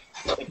off of it?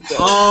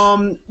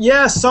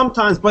 Yeah,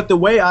 sometimes, but the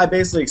way I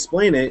basically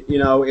explain it, you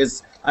know,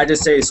 is I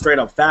just say straight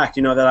up fact,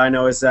 you know, that I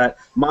know is that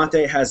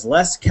mate has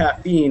less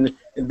caffeine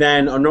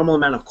than a normal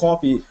amount of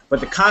coffee, but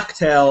the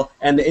cocktail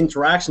and the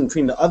interaction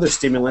between the other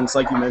stimulants,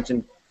 like you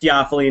mentioned,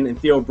 theophylline and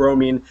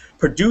theobromine,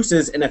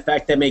 produces an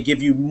effect that may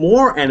give you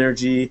more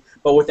energy,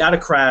 but without a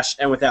crash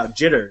and without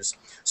jitters.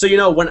 So, you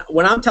know,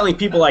 when I'm telling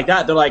people like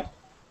that, they're like,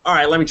 all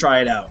right, let me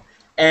try it out.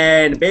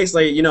 And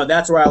basically, you know,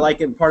 that's where I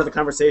like it, part of the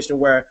conversation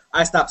where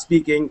I stop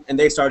speaking and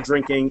they start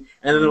drinking,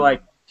 and then they're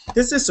like,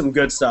 this is some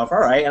good stuff, all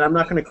right, and I'm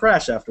not going to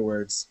crash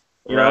afterwards,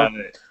 you know?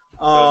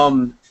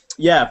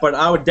 Yeah, but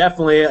I would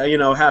definitely, you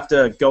know, have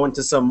to go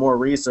into some more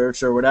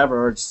research or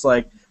whatever, or just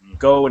like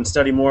go and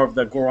study more of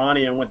the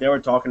Guarani and what they were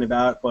talking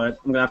about, but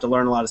I'm going to have to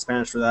learn a lot of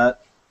Spanish for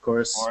that, of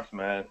course. Of course,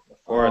 man.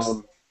 Of course.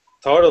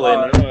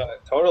 Totally.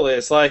 Totally.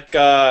 It's like,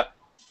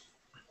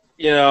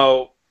 you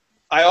know,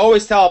 I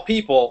always tell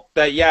people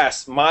that,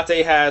 yes,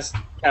 mate has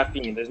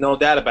caffeine. There's no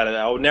doubt about it.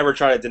 I would never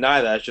try to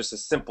deny that. It's just a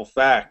simple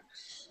fact.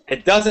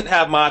 It doesn't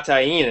have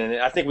matein in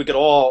it. I think we could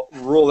all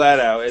rule that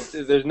out.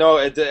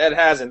 It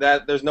hasn't.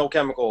 There's no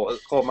chemical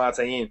called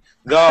matein.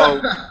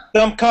 Though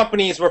some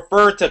companies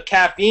refer to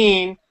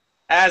caffeine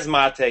as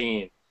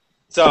matein.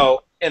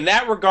 So in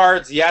that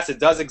regards, yes, it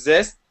does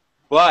exist,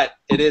 but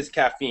it is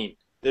caffeine.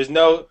 There's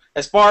no,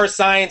 as far as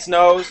science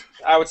knows,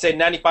 I would say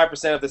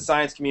 95% of the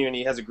science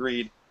community has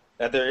agreed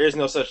that there is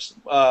no such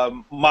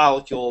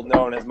molecule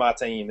known as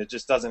matain. It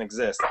just doesn't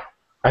exist.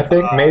 I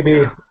think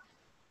maybe.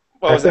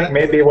 What was that?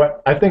 Maybe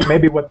what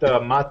the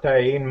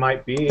matain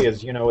might be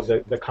is, you know,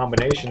 the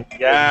combination.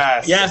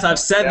 Yes. Yes, I've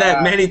said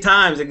that many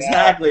times.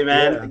 Exactly,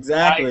 man. Yeah.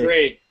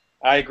 Exactly.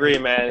 I agree,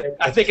 man.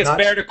 I think it's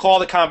fair to call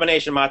the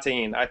combination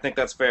matain. I think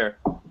that's fair.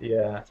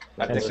 Yeah.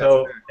 I think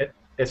so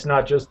it's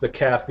not just the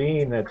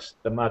caffeine that's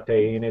the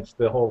matain, it's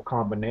the whole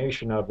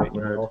combination of it,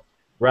 you know.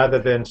 Rather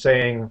than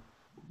saying,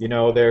 you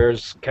know,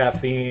 there's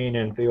caffeine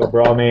and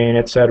theobromine,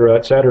 et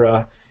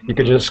cetera, you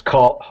could just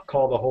call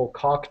the whole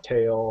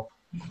cocktail,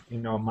 you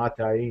know,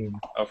 matain.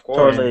 Of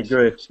course. Totally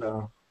agree.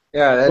 So.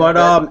 Yeah,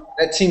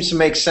 that seems to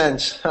make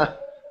sense.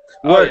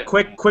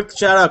 Quick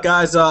shout out,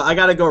 guys. I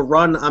gotta go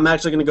run. I'm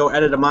actually gonna go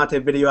edit a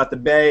Mate video at the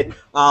Bay.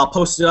 I'll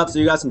post it up so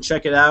you guys can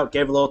check it out.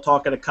 Gave a little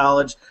talk at a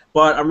college,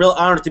 but I'm real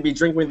honored to be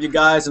drinking with you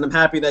guys, and I'm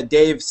happy that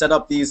Dave set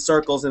up these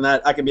circles and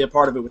that I can be a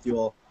part of it with you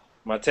all.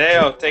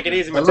 Mateo, take it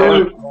easy,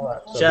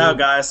 Mateo. Ciao,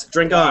 guys.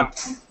 Drink on.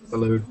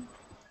 Salute.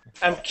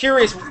 I'm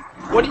curious,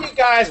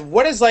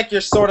 what is like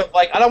your sort of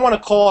like, I don't want to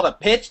call it a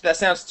pitch, that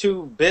sounds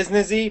too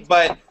businessy,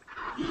 but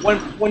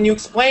when you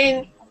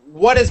explain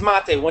what is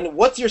mate,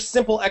 what's your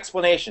simple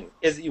explanation?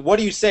 What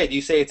do you say? Do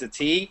you say it's a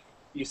tea?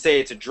 Do you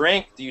say it's a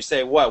drink? Do you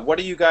say what?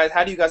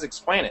 How do you guys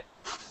explain it?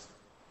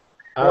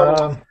 Um,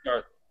 Tom,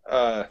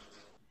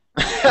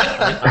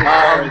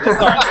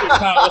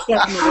 we'll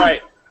start from the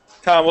right.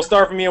 Tom, we'll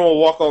start from you and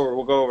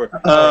we'll go over.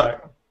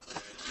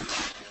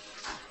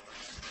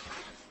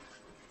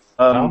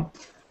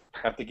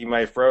 I think you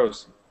might have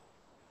froze.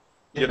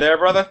 You there,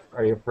 brother?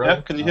 Are you froze?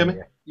 Yeah, can you hear me?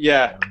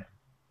 Yeah.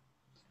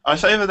 I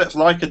say that it's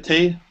like a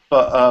tea,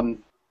 but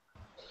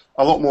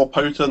a lot more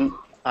potent,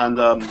 and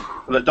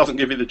it doesn't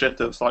give you the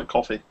jitters it's like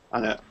coffee.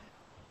 And it.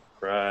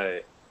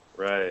 Right.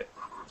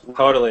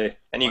 Totally.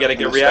 And you get a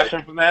good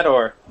reaction from that,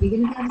 or? Are you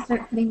gonna have to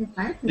start putting the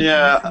fire?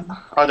 Yeah,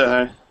 I don't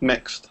know.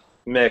 Mixed.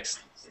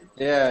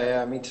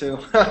 Yeah, me too.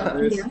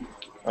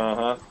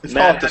 Uh-huh. It's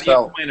Matt, hard to how do you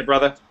sell. explain it,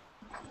 brother?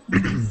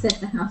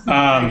 Sit in the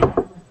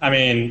house. I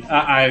mean,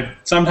 I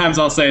sometimes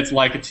I'll say it's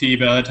like a tea,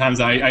 but other times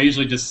I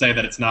usually just say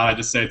that it's not. I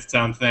just say it's its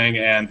own thing,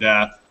 and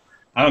I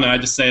don't know. I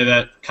just say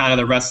that kind of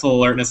the restful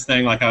alertness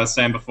thing, like I was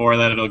saying before,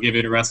 that it'll give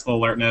you the restful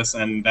alertness,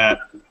 and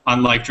that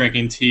unlike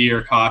drinking tea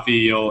or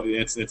coffee,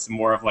 it's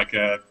more of like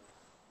a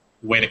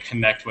way to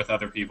connect with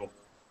other people.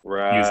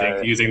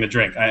 Right. Using the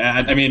drink.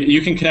 I mean,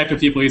 you can connect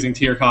with people using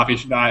tea or coffee.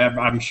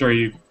 I'm sure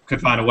you could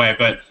find a way,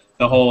 but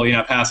the whole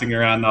passing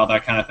around and all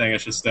that kind of thing,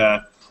 it's just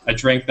a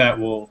drink that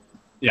will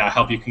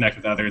help you connect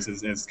with others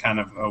is kind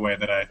of a way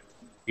that I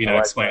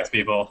explain it to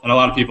people. And a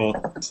lot of people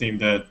seem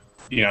to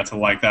to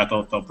like that.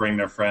 They'll bring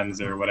their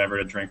friends or whatever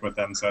to drink with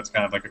them, so it's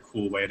kind of like a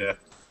cool way to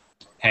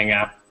hang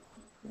out.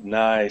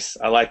 Nice.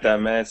 I like that,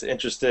 man. It's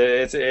interesting.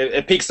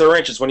 It piques their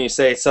interest when you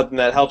say something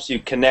that helps you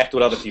connect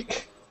with other people.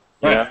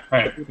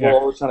 Right. People are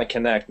always trying to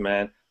connect,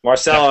 man.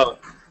 Marcelo,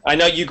 I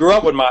know you grew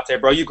up with mate,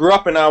 bro. You grew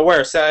up in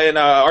where? In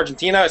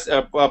Argentina,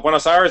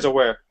 Buenos Aires, or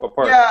where? What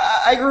part? Yeah,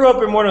 I grew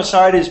up in Buenos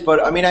Aires,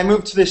 but I mean, I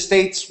moved to the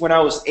States when I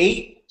was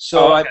 8,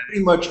 so I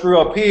pretty much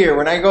grew up here.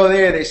 When I go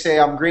there, they say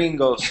I'm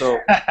gringo, so.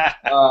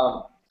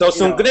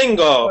 Sos un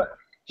gringo.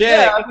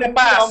 Yeah, I'm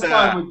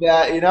fine with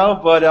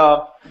that,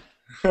 but.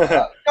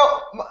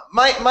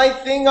 My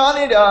thing on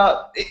it,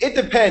 it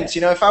depends.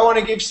 If I want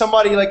to give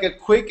somebody like a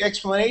quick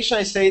explanation,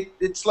 I say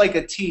it's like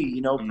a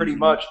tea, pretty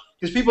much.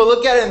 Because people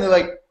look at it and they're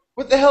like,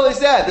 "What the hell is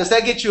that? Does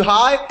that get you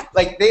high?"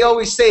 Like they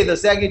always say,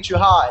 "Does that get you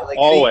high?" Like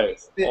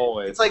always.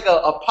 It's like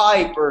a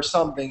pipe or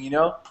something,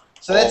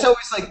 So that's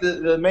always like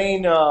the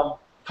main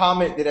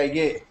comment that I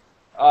get.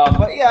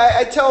 But yeah,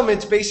 I tell them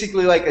it's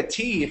basically like a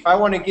tea. If I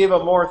want to give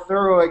a more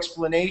thorough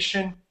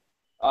explanation.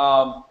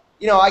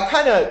 I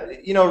kind of,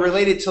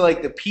 relate it to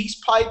like the peace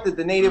pipe that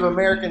the Native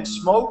Americans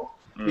smoke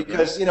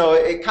because,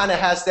 it kind of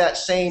has that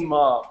same,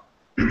 I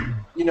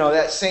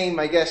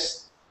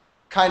guess,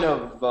 kind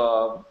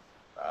of,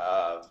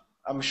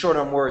 I'm short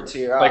on words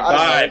here. Like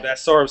vibe, that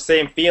sort of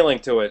same feeling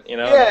to it,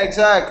 Yeah,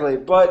 exactly.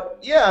 But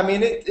yeah, I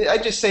mean, I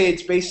just say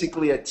it's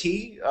basically a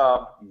tea,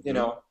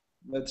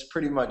 that's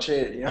pretty much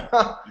it,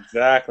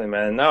 Exactly,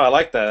 man. No, I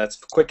like that. That's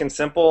quick and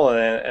simple,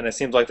 and it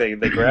seems like they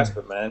grasp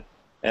it, man.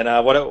 And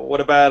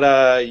what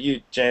about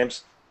you,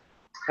 James?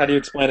 How do you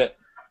explain it?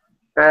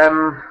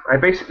 I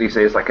basically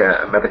say it's like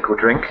a medical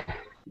drink,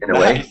 in a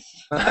way.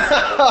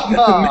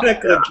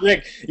 Medical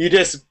drink. You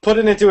just put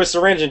it into a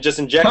syringe and just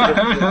inject it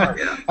into your arm.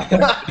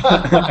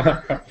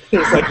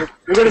 It's like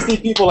you're going to see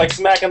people like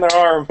smacking their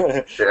arm.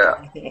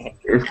 Yeah.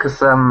 It's because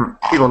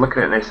people look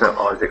at it and they say,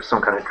 "Oh, is it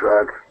some kind of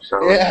drug?" So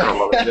it's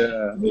kind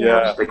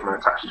of stigma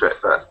attached to it,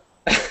 but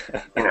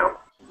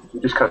you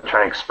just kind of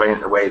try and explain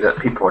it the way that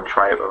people would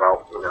try it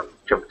without,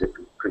 jumping to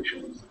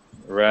conclusions.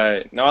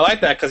 Right. No, I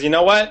like that because you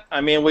know what? I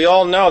mean, we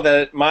all know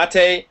that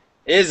mate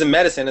is a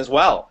medicine as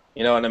well.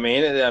 You know what I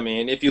mean? I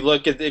mean, if you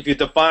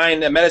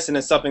define a medicine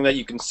as something that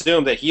you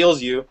consume that heals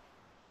you,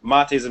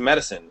 mate is a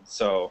medicine.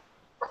 So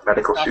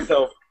medical it's not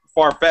so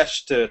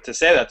far-fetched to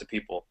say that to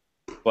people.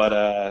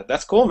 But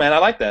that's cool, man. I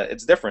like that.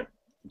 It's different.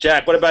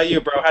 Jack, what about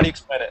you, bro? How do you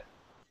explain it?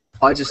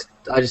 I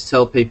just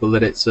tell people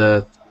that it's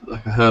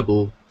like a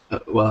herbal.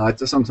 Well, I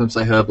sometimes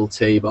say herbal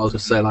tea, but I'll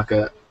just say like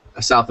a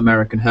South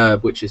American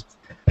herb, which is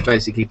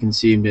basically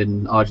consumed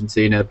in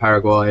Argentina,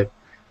 Paraguay,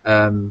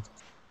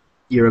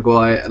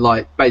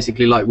 Uruguay,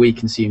 basically like we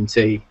consume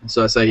tea.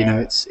 So I say,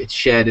 it's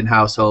shared in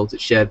households,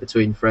 it's shared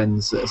between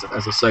friends as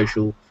a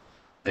social,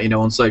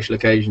 on social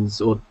occasions,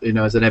 or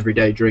as an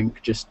everyday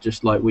drink,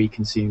 just like we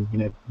consume,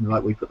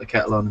 like we put the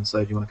kettle on and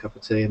say, do you want a cup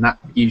of tea? And that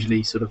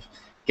usually sort of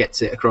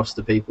gets it across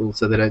to people,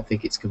 so they don't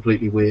think it's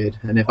completely weird.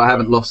 And if I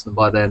haven't lost them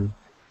by then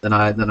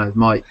I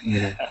might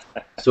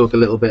talk a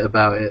little bit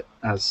about it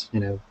as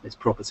its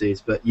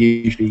properties. But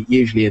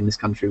usually in this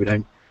country we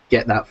don't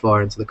get that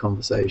far into the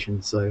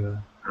conversation. So.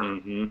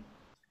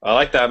 I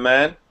like that,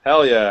 man.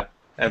 Hell yeah.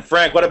 And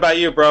Frank, what about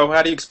you, bro?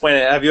 How do you explain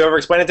it? Have you ever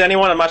explained it to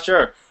anyone? I'm not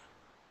sure.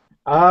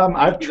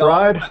 I've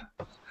tried,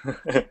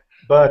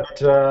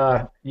 but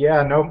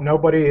yeah,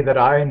 nobody that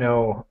I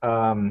know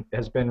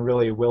has been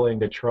really willing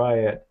to try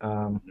it.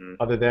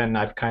 Other than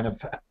I've kind of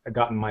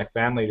gotten my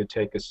family to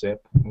take a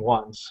sip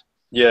once.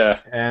 Yeah.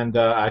 And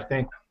I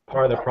think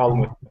part of the problem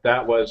with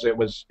that was it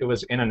was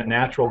in a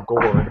natural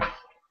gourd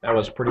that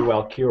was pretty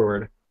well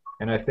cured,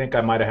 and I think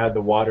I might have had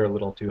the water a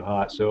little too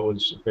hot, so it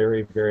was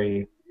very,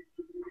 very,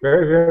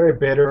 very, very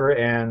bitter.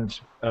 And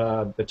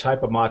the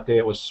type of mate,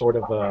 it was sort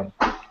of a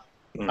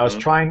I was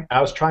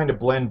trying to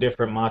blend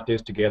different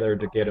mates together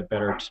to get a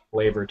better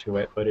flavor to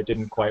it, but it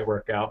didn't quite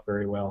work out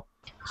very well.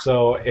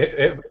 So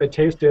it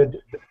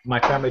tasted. My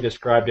family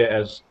described it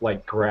as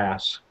like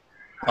grass.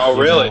 Oh,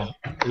 really?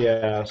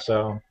 Yeah.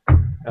 So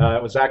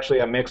it was actually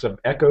a mix of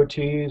Echo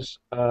Teas,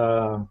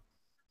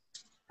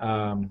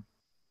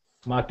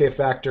 Mate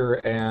Factor,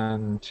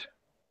 and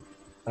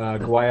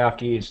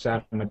Guayaki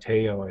San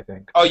Mateo, I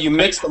think. Oh, you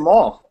mixed them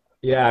all?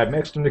 Yeah, I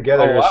mixed them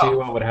together to see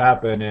what would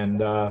happen,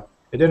 and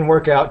it didn't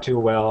work out too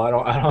well.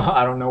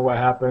 I don't know what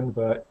happened,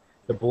 but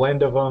the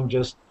blend of them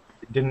just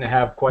didn't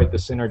have quite the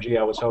synergy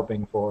I was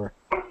hoping for.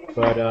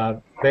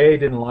 But they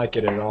didn't like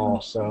it at all,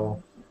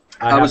 so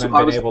I haven't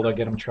been able to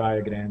get them try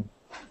again.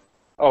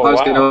 Oh, I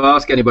was going to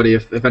ask anybody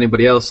if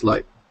anybody else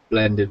like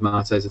blended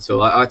mates at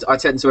all. I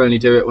tend to only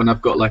do it when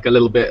I've got like a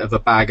little bit of a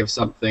bag of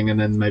something and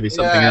then maybe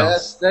something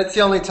else. That's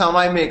the only time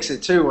I mix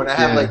it too, when I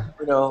have like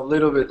a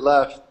little bit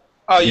left.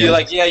 Oh, you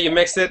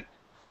mix it.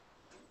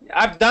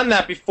 I've done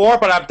that before,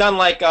 but I've done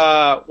like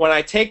when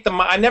I take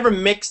I never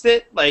mixed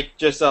it like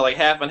just like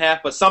half and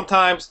half, but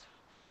sometimes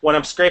when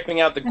I'm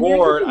scraping out the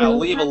gourd, I'll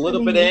leave a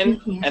little bit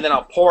in, and then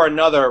I'll pour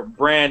another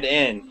brand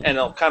in, and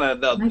it'll kind of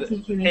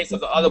the taste of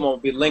the other one will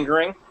be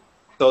lingering,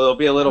 so there'll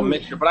be a little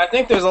mixture. But I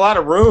think there's a lot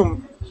of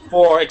room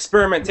for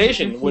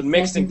experimentation with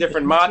mixing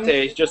different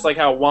mates, just like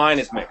how wine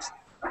is mixed.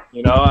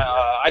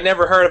 I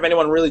never heard of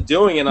anyone really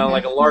doing it on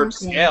like a large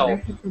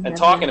scale and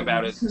talking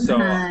about it. So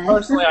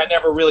personally, I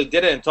never really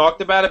did it and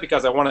talked about it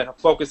because I want to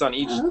focus on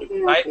each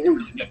type and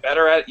really get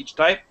better at each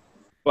type.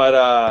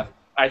 But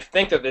I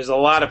think that there's a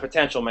lot of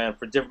potential, man,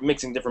 for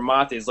mixing different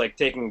mates, like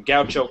taking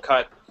gaucho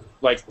cut,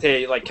 like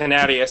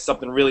Canarias,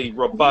 something really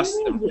robust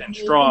and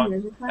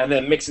strong, and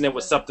then mixing it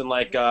with something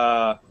like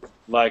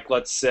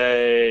let's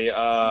say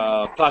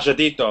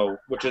Plajadito,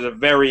 which is a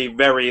very,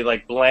 very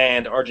like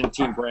bland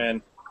Argentine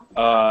brand.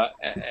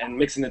 And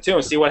mixing the two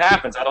and see what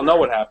happens. I don't know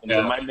what happens.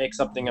 It might make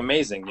something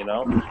amazing,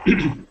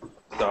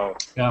 So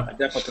I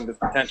definitely think there's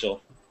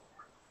potential.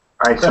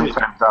 I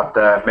sometimes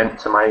add mint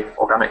to my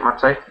organic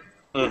mate.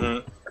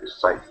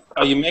 It's like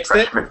you mixed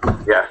it?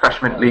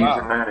 Fresh mint leaves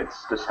in there.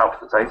 It's just helps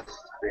the taste. It's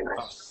really nice.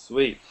 Oh,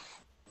 sweet.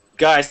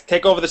 Guys,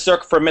 take over the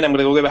circle for a minute. I'm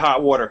gonna go get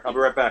hot water. I'll be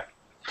right back.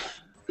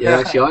 Yeah,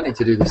 actually, I need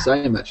to do the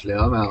same. Actually,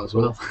 I'm out as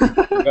well.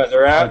 You guys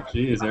are out? Oh,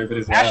 jeez,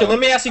 everybody's out. Actually, let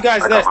me ask you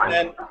guys this,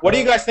 man. What do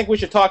you guys think we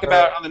should talk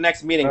about on the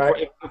next meeting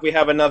if we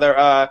have another,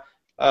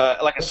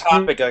 like a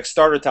topic, a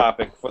starter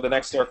topic for the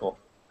next circle?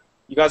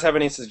 You guys have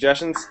any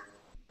suggestions?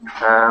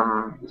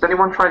 Has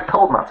anyone tried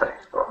cold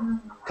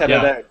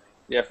mate?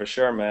 Yeah, for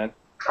sure, man.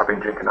 I've been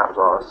drinking that as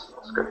well.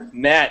 That's good.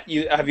 Matt,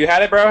 have you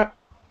had it, bro?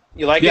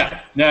 You like it?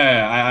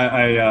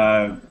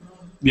 Yeah.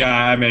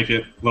 I make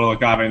it. A little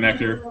agave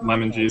nectar,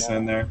 lemon juice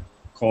in there.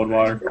 Cold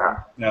water.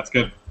 Yeah, it's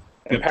good.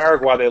 In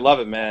Paraguay, they love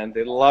it, man.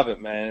 They love it,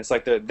 man. It's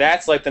like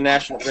that's like the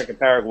national drink in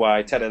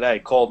Paraguay,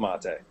 tereré, cold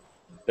mate.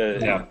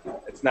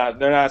 It's not.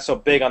 They're not so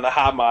big on the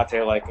hot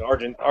mate like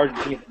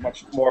Argentina.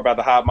 Much more about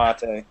the hot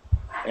mate,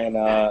 and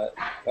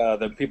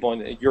the people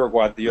in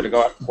Uruguay, the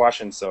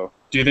Uruguayans. So.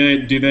 Do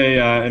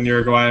they in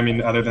Uruguay? I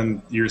mean, other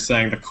than you're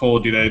saying the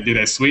cold, do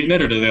they sweeten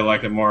it or do they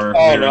like it more?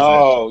 Oh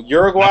no,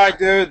 Uruguay,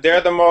 dude, they're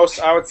the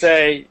most, I would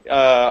say,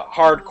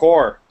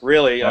 hardcore,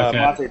 really,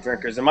 mate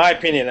drinkers. In my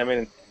opinion, I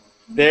mean,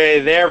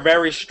 they're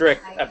very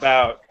strict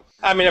about.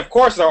 I mean, of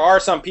course, there are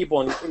some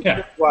people in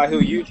Uruguay who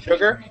use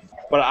sugar,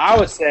 but I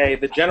would say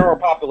the general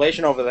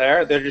population over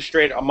there, they're just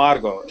straight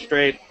amargo,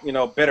 straight,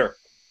 bitter.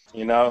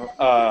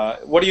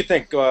 What do you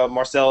think,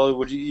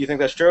 Marcelo? You think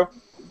that's true?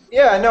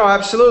 Yeah, no,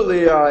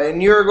 absolutely.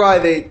 In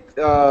Uruguay,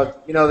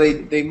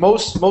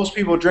 most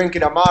people drink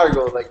it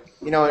amargo. Like,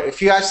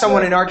 if you ask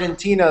someone in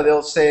Argentina,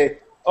 they'll say,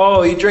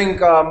 "Oh, you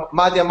drink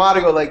mate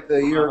amargo like the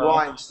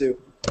Uruguayans do."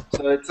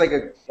 So it's like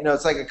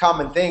a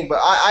common thing. But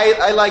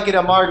I like it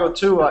amargo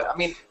too. I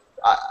mean,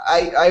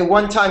 I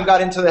one time got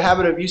into the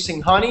habit of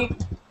using honey,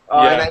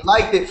 and I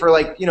liked it for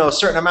like a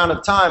certain amount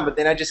of time. But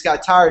then I just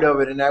got tired of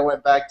it, and I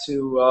went back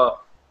to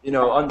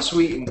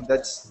unsweetened.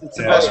 It's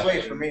the best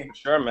way for me.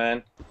 Sure,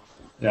 man.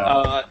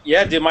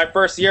 Yeah. Dude, my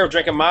first year of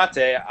drinking mate,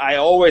 I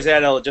always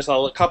had just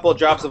a couple of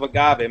drops of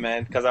agave,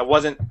 man, because I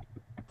wasn't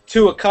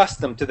too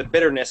accustomed to the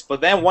bitterness.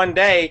 But then one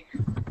day,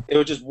 it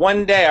was just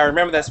one day, I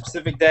remember that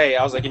specific day,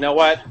 I was like, you know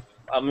what?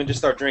 I'm going to just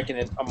start drinking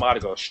it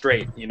amargo,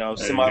 straight,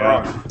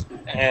 cimarron.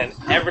 And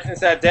ever since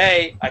that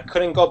day, I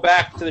couldn't go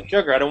back to the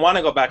sugar. I didn't want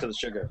to go back to the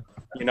sugar.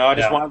 I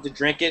just wanted to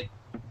drink it,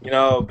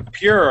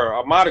 pure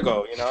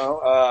amargo,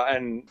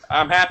 and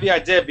I'm happy I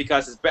did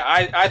because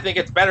I think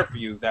it's better for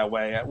you that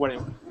way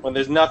when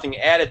there's nothing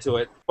added to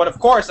it. But of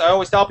course, I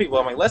always tell people,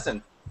 I'm like,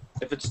 listen,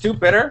 if it's too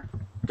bitter,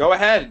 go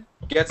ahead,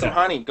 get some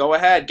honey. Go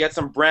ahead, get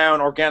some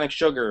brown organic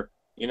sugar.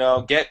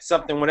 Get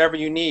something, whatever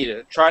you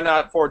need. Try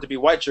not for it to be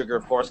white sugar,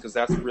 of course, because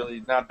that's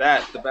really not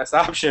the best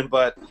option.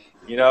 But,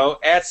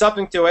 add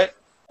something to it.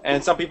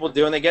 And some people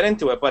do, and they get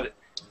into it. But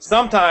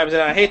sometimes,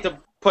 and I hate to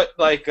put,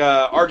 like,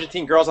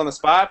 Argentine girls on the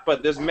spot,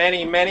 but there's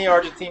many, many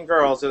Argentine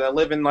girls that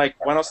live in, like,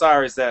 Buenos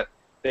Aires that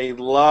they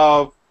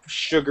love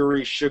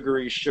sugary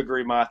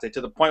mate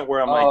to the point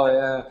where I'm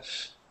like,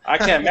 I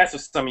can't mess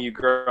with some of you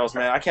girls,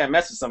 man. I can't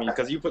mess with some of you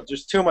because you put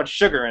just too much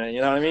sugar in it.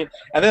 You know what I mean?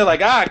 And they're like,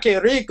 que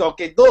rico,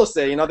 que dulce.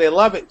 They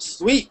love it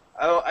sweet.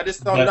 I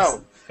just don't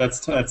know. That's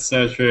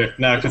so true.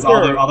 No, because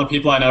all the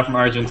people I know from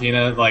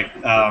Argentina, like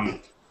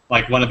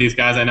one of these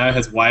guys I know,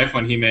 his wife,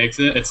 when he makes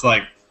it, it's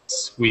like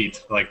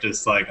sweet,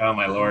 just like, oh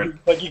my lord.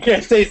 But you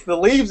can't taste the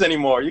leaves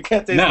anymore. You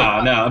can't taste.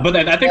 No. But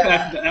I think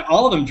that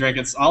all of them drink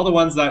it. All the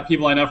ones that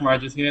people I know from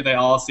Argentina, they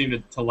all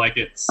seem to like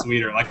it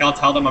sweeter. Like I'll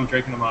tell them I'm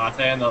drinking a mate,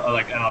 and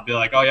I'll be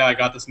like, oh yeah, I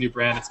got this new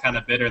brand. It's kind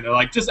of bitter, and they're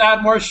like, just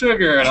add more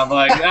sugar, and I'm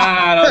like,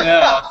 I don't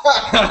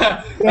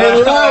know.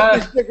 They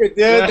love the sugar, dude.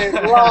 They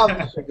love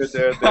the sugar,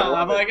 dude.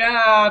 I'm like,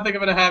 I think I'm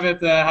gonna have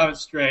it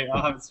straight.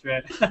 I'll have it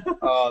straight.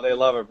 Oh, they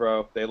love it,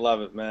 bro. They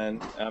love it,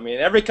 man. I mean,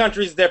 every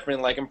country's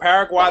different. Like in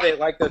Paraguay, they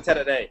like their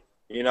tereré.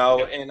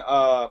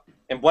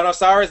 In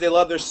Buenos Aires, they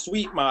love their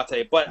sweet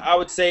mate. But I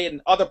would say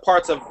in other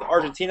parts of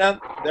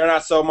Argentina, they're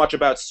not so much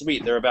about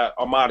sweet. They're about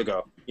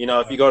amargo.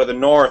 If you go to the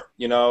north,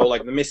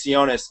 like the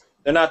Misiones,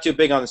 they're not too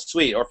big on the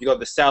sweet. Or if you go to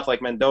the south,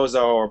 like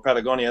Mendoza or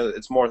Patagonia,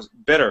 it's more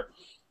bitter.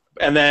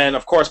 And then,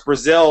 of course,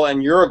 Brazil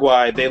and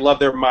Uruguay, they love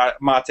their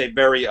mate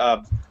very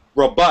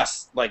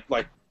robust, like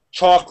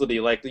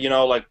chocolatey, like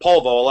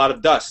polvo, a lot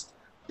of dust,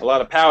 a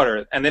lot of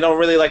powder. And they don't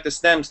really like the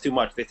stems too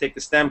much. They take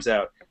the stems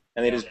out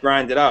and they just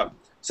grind it up.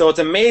 So it's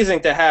amazing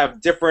to have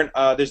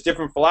there's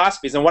different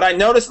philosophies. And what I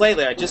noticed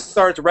lately, I just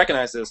started to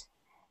recognize this.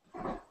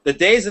 The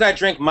days that I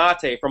drink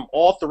mate from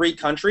all three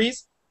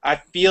countries, I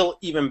feel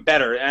even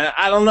better. And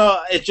I don't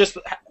know, it's just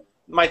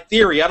my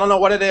theory. I don't know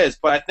what it is,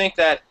 but I think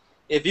that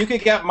if you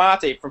could get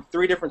mate from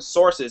three different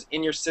sources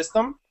in your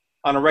system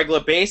on a regular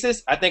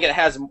basis, I think it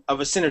has of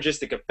a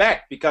synergistic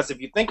effect. Because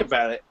if you think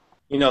about it,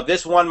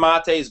 this one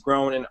mate is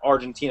grown in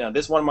Argentina.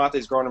 This one mate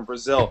is grown in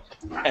Brazil.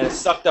 And it's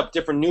sucked up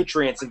different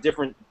nutrients and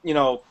different,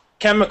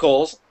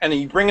 chemicals. And then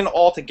you bring it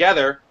all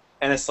together,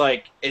 and it's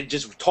like it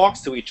just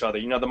talks to each other.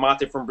 The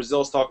mate from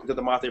Brazil is talking to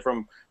the mate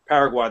from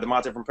Paraguay. The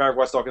mate from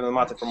Paraguay is talking to the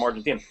mate from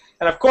Argentina.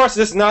 And, of course,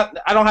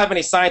 I don't have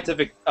any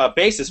scientific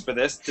basis for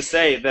this to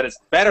say that it's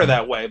better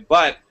that way.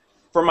 But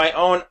for my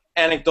own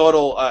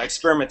anecdotal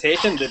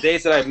experimentation, the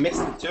days that I've mixed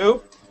the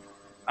two,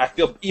 I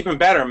feel even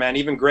better, man,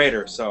 even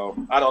greater. So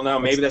I don't know.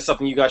 Maybe that's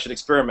something you guys should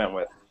experiment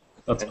with.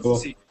 That's cool.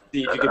 See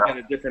if you can get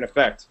a different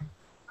effect.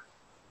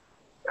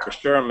 For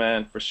sure,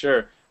 man. For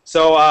sure.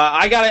 So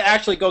I gotta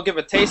actually go give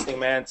a tasting,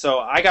 man. So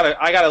I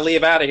gotta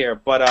leave out of here.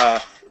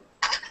 But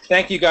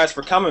thank you guys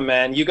for coming,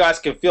 man. You guys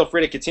can feel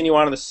free to continue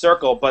on in the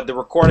circle, but the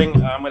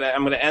recording, I'm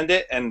gonna end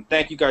it. And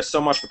thank you guys so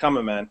much for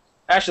coming, man.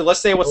 Actually, let's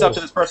say what's up to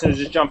this person who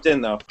just jumped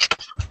in, though.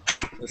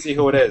 Let's see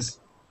who it is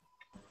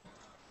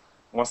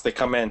once they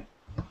come in.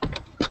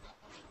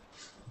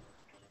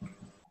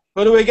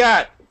 Who do we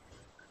got?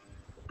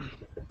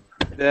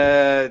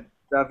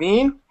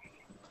 Davine?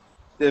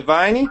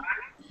 Divine?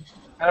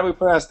 How do we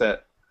pronounce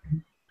that?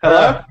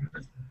 Hello?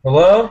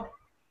 Hello?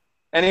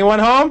 Anyone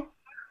home?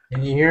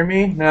 Can you hear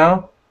me?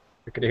 No?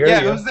 I could hear you.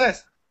 Yeah, you. who's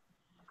this?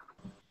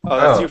 Oh,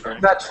 that's you, friend.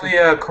 It's actually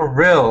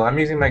Kirill. I'm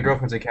using my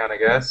girlfriend's account, I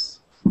guess.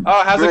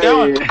 Oh, how's it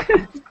going?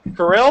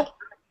 Kirill?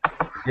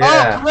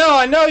 Yeah. Oh, Kirill,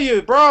 I know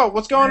you, bro.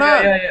 What's going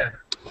on? Yeah.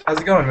 How's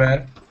it going,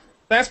 man?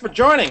 Thanks for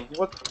joining.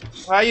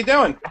 How you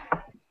doing?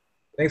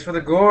 Thanks for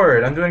the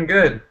gourd. I'm doing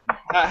good.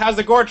 How's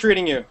the gourd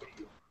treating you?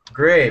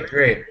 Great.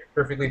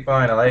 Perfectly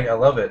fine. I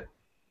love it.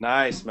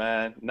 Nice,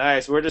 man.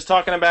 Nice. We're just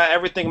talking about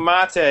everything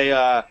mate,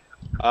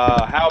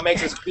 how it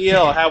makes us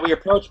feel, how we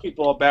approach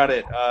people about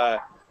it.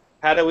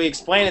 How do we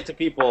explain it to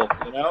people?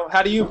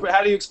 How do you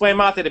explain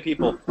mate to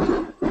people?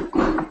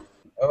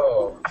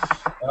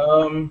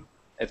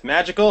 It's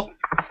magical.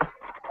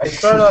 I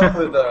started off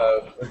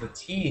with the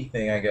tea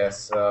thing, I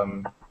guess.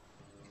 A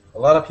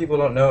lot of people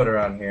don't know it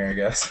around here, I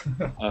guess.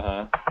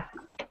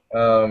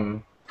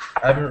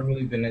 I haven't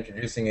really been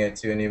introducing it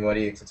to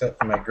anybody except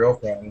for my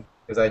girlfriend,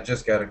 because I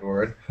just got a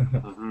gourd.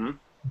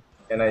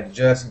 And I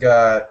just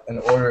got an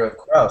order of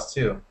kraus,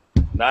 too.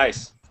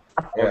 Nice.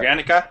 Yeah.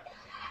 Organica?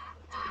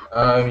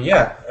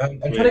 Yeah. I'm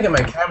trying to get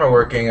my camera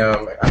working.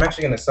 I'm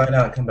actually going to sign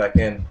out and come back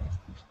in.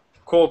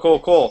 Cool, cool,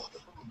 cool.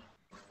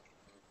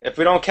 If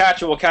we don't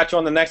catch you, we'll catch you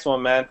on the next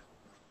one, man.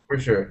 For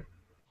sure.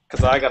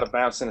 Because I got to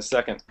bounce in a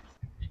second.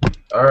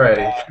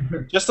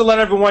 Alrighty. Just to let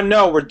everyone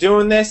know, we're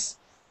doing this.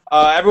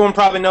 Everyone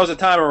probably knows the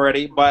time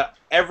already, but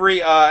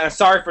and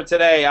sorry for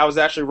today, I was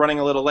actually running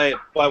a little late,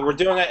 but we're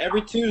doing it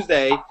every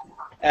Tuesday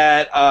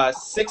at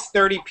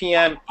 6:30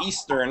 p.m.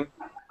 Eastern,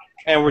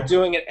 and we're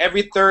doing it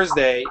every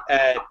Thursday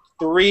at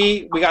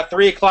 3. We got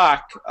 3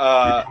 o'clock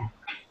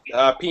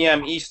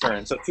p.m.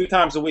 Eastern, so 2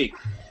 times a week.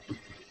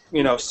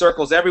 You know,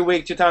 circles every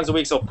week, 2 times a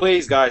week. So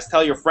please, guys,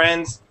 tell your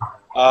friends,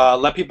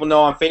 let people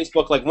know on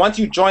Facebook. Like once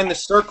you join the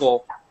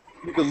circle,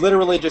 you could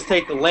literally just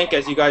take the link,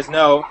 as you guys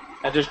know,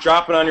 and just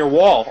drop it on your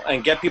wall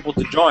and get people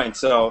to join.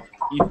 So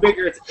you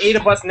figure it's 8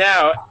 of us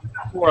now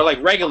who are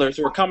like regulars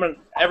who are coming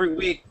every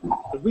week.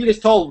 If we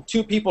just told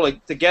 2 people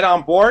to get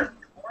on board,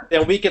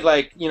 then we could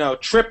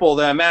triple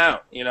the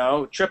amount,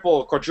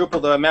 triple, quadruple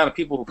the amount of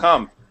people who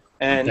come.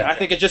 And I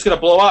think it's just gonna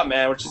blow up,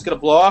 man. We're just gonna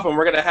blow up, and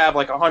we're gonna have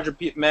like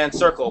 100-man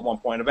circle at one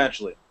point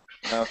eventually.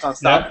 It's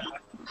unstoppable.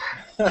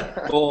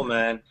 Cool,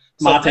 man.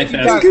 So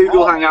Can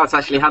Google Hangouts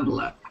actually handle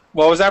that?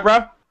 What was that,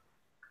 bro?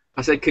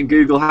 I said, can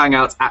Google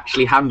Hangouts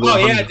actually handle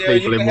 100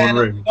 people in one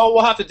room? What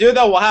we'll have to do,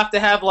 though, we'll have to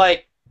have,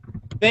 like,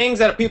 things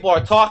that people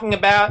are talking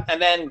about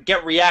and then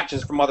get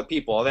reactions from other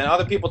people. And then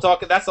other people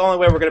talking, that's the only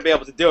way we're going to be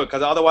able to do it,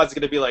 because otherwise it's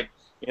going to be like,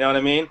 you know what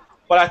I mean?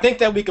 But I think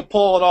that we could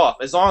pull it off.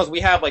 As long as we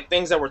have, like,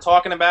 things that we're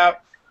talking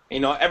about,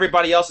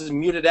 everybody else is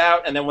muted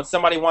out, and then when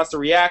somebody wants to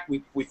react,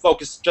 we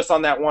focus just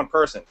on that one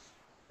person.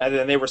 And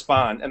then they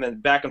respond, and then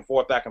back and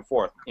forth,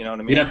 you know what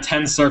I mean? You'd have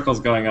 10 circles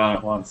going on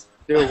at once.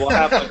 Dude, we'll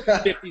have like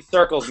 50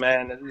 circles,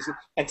 man.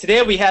 And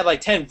today we had like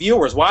 10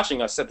 viewers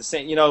watching us at the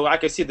same. I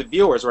could see the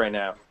viewers right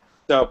now.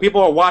 So people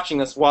are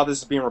watching us while this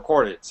is being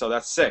recorded. So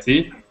that's sick.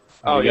 See?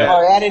 Oh yeah.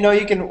 Oh, I didn't know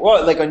you can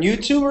like on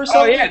YouTube or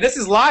something. Oh yeah, this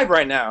is live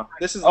right now.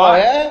 This is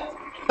live. Oh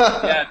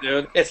yeah. Yeah,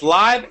 dude. It's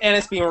live and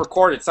it's being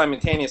recorded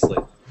simultaneously.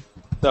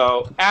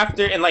 So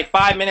in like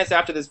 5 minutes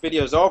after this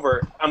video is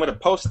over, I'm gonna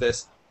post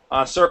this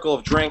on Circle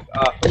of Drink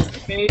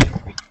Facebook page,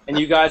 and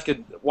you guys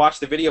could watch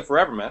the video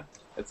forever, man.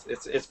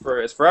 It's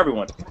for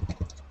everyone.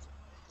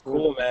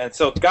 Cool, man.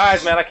 So,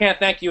 guys, man, I can't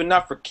thank you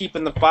enough for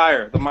keeping the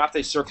fire, the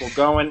Mate Circle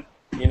going.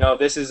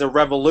 This is a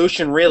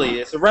revolution, really.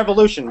 It's a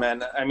revolution,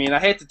 man. I mean, I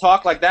hate to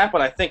talk like that,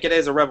 but I think it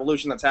is a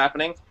revolution that's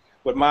happening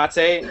with mate.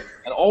 And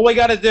all we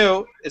got to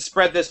do is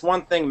spread this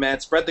one thing, man.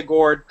 Spread the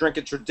gourd. Drink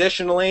it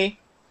traditionally.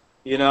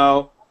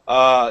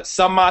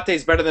 Some mate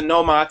is better than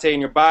no mate in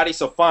your body,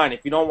 so fine.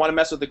 If you don't want to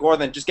mess with the gourd,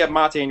 then just get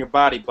mate in your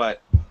body.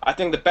 But I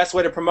think the best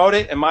way to promote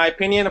it, in my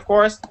opinion, of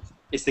course,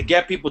 is to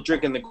get people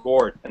drinking the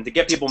gourd and to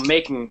get people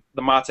making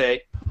the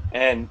mate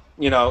and,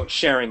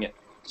 sharing it.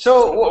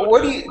 So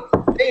what do you,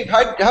 Dave,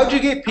 how'd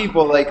you get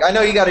people, like, I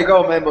know you got to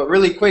go, man, but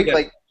really quick, Yeah,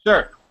 like,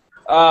 sure.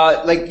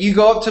 Like you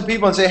go up to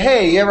people and say,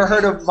 hey, you ever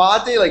heard of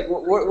mate? Like,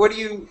 what do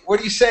you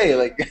say?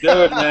 Like,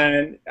 Dude,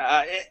 man,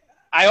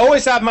 I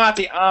always have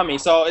mate on me,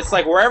 so it's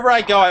like wherever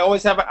I go, I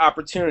always have an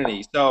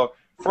opportunity. So,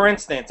 for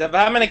instance, if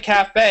I'm in a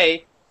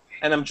cafe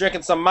and I'm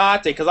drinking some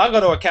mate, because I'll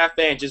go to a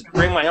cafe and just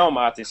bring my own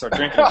mate, start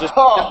drinking. People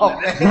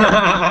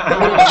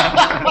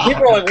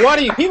are like, what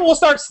are you? People will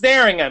start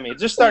staring at me.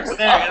 Just start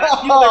staring. And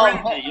I feel their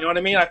energy, you know what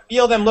I mean? I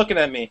feel them looking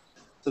at me.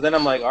 So then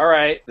I'm like, all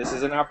right, this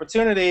is an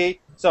opportunity.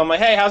 So I'm like,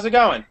 hey, how's it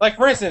going? Like,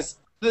 for instance,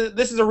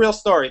 this is a real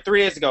story.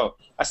 3 days ago,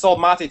 I sold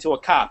mate to a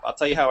cop. I'll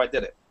tell you how I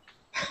did it.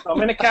 So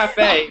I'm in a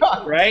cafe,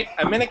 right?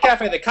 I'm in a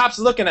cafe. The cop's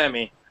looking at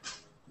me.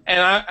 And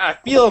I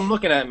feel him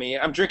looking at me.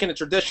 I'm drinking it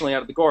traditionally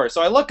out of the gourd.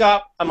 So I look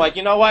up. I'm like,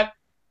 you know what?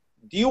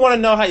 Do you want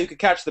to know how you could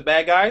catch the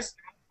bad guys?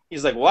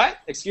 He's like, what?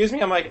 Excuse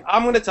me? I'm like,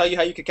 I'm going to tell you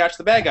how you could catch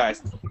the bad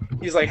guys.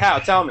 He's like, how?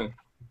 Tell me.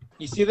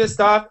 You see this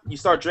stuff, you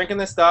start drinking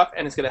this stuff,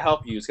 and it's going to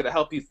help you. It's going to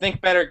help you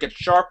think better, get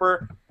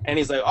sharper. And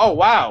he's like, oh,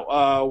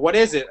 wow, what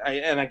is it?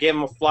 And I gave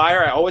him a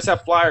flyer. I always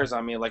have flyers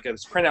on me, like a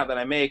printout that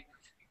I make.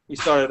 He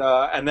started,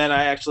 and then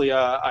I actually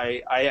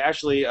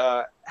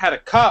had a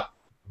cup,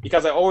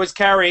 because I always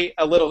carry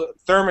a little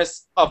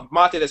thermos of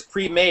mate that's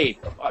pre-made,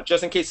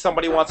 just in case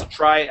somebody wants to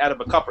try it out of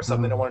a cup or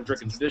something. They don't want to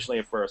drink it traditionally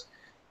at first.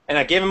 And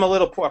I gave him a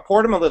little, I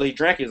poured him a little, he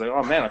drank it. He's like,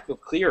 oh man, I feel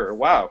clearer,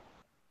 wow.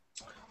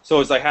 So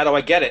he's like, how do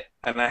I get it?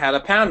 And I had a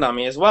pound on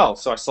me as well,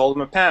 so I sold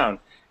him a pound.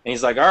 And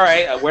he's like, all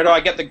right, where do I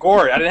get the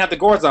gourd? I didn't have the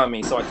gourds on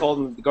me, so I told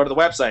him to go to the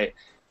website.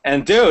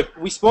 And dude,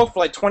 we spoke for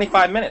like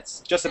 25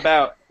 minutes, just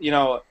about,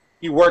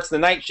 he works the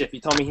night shift. He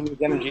told me he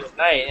needs energy at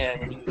night,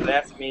 and he was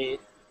asking me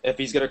if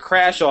he's going to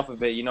crash off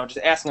of it, just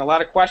asking a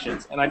lot of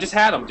questions. And I just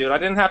had him, dude. I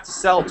didn't have to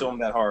sell to him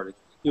that hard.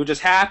 He was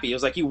just happy. It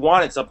was like he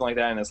wanted something like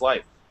that in his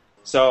life.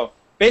 So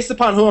based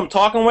upon who I'm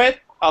talking with,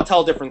 I'll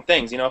tell different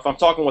things. You know, if I'm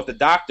talking with a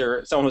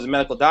doctor, someone who's a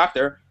medical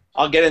doctor,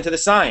 I'll get into the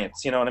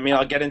science. You know what I mean?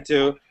 I'll get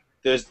into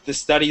the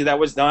study that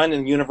was done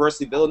in the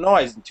University of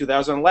Illinois in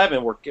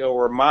 2011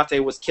 where mate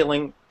was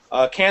killing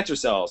cancer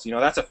cells. You know,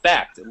 that's a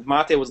fact.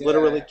 Mate was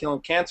literally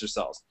killing cancer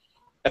cells.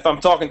 If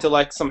I'm talking to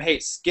like some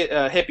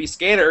hippie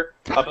skater,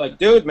 I'll be like,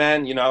 dude,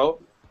 man, you know,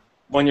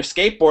 when you're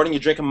skateboarding, you're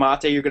drinking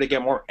mate, you're gonna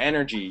get more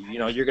energy. You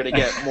know, you're gonna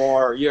get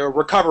more your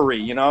recovery.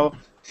 You know,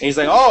 and he's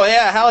like, oh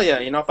yeah, hell yeah.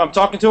 You know, if I'm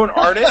talking to an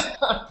artist,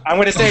 I'm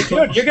gonna say,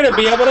 dude, you're gonna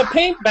be able to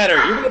paint better.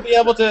 You're gonna be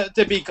able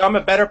to become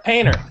a better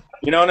painter.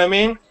 You know what I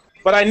mean?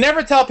 But I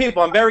never tell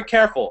people. I'm very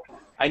careful.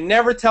 I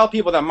never tell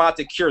people that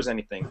mate cures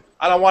anything.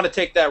 I don't want to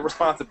take that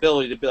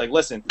responsibility to be like,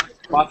 listen,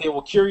 mate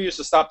will cure you,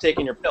 so stop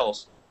taking your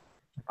pills.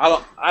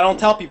 I don't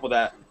tell people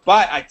that,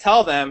 but I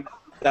tell them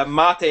that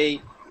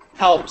mate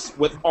helps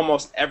with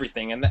almost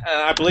everything, and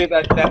I believe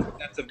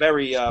that's a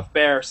very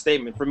fair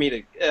statement for me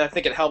to. I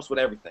think it helps with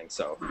everything.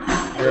 So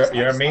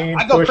you're a mean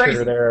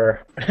pusher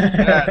there.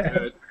 Yeah,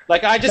 dude.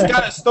 Like I just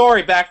got a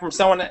story back from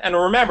someone, and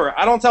remember,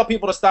 I don't tell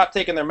people to stop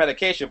taking their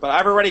medication, but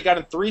I've already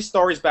gotten 3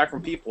 stories back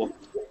from people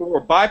who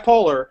were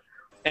bipolar,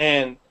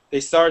 and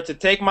they started to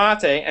take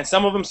mate, and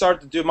some of them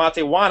started to do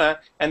matejuana,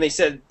 and they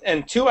said,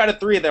 and 2 out of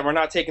 3 of them are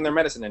not taking their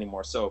medicine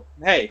anymore. So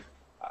hey,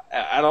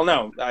 I don't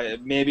know.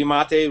 Maybe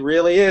mate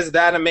really is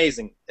that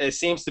amazing. It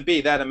seems to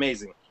be that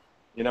amazing.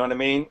 You know what I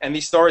mean? And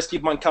these stories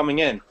keep on coming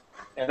in,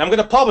 and I'm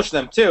gonna publish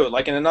them too.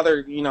 Like in another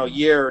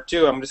year or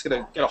 2, I'm just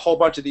gonna get a whole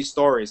bunch of these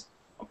stories,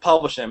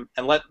 publish them,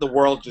 and let the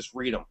world just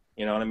read them.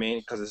 You know what I mean?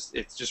 Because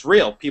it's just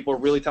real. People are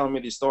really telling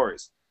me these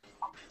stories.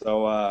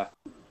 So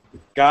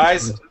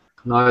guys.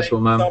 Nice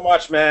one, man. Thank you so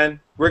much,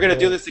 man. We're going to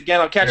do this again.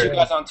 I'll catch you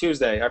guys on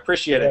Tuesday. I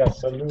appreciate it.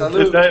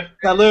 Salute.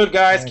 Salute,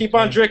 guys. Keep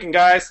on drinking,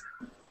 guys.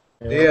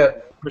 Yeah.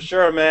 For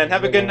sure, man.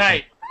 Have a good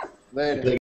night. Later.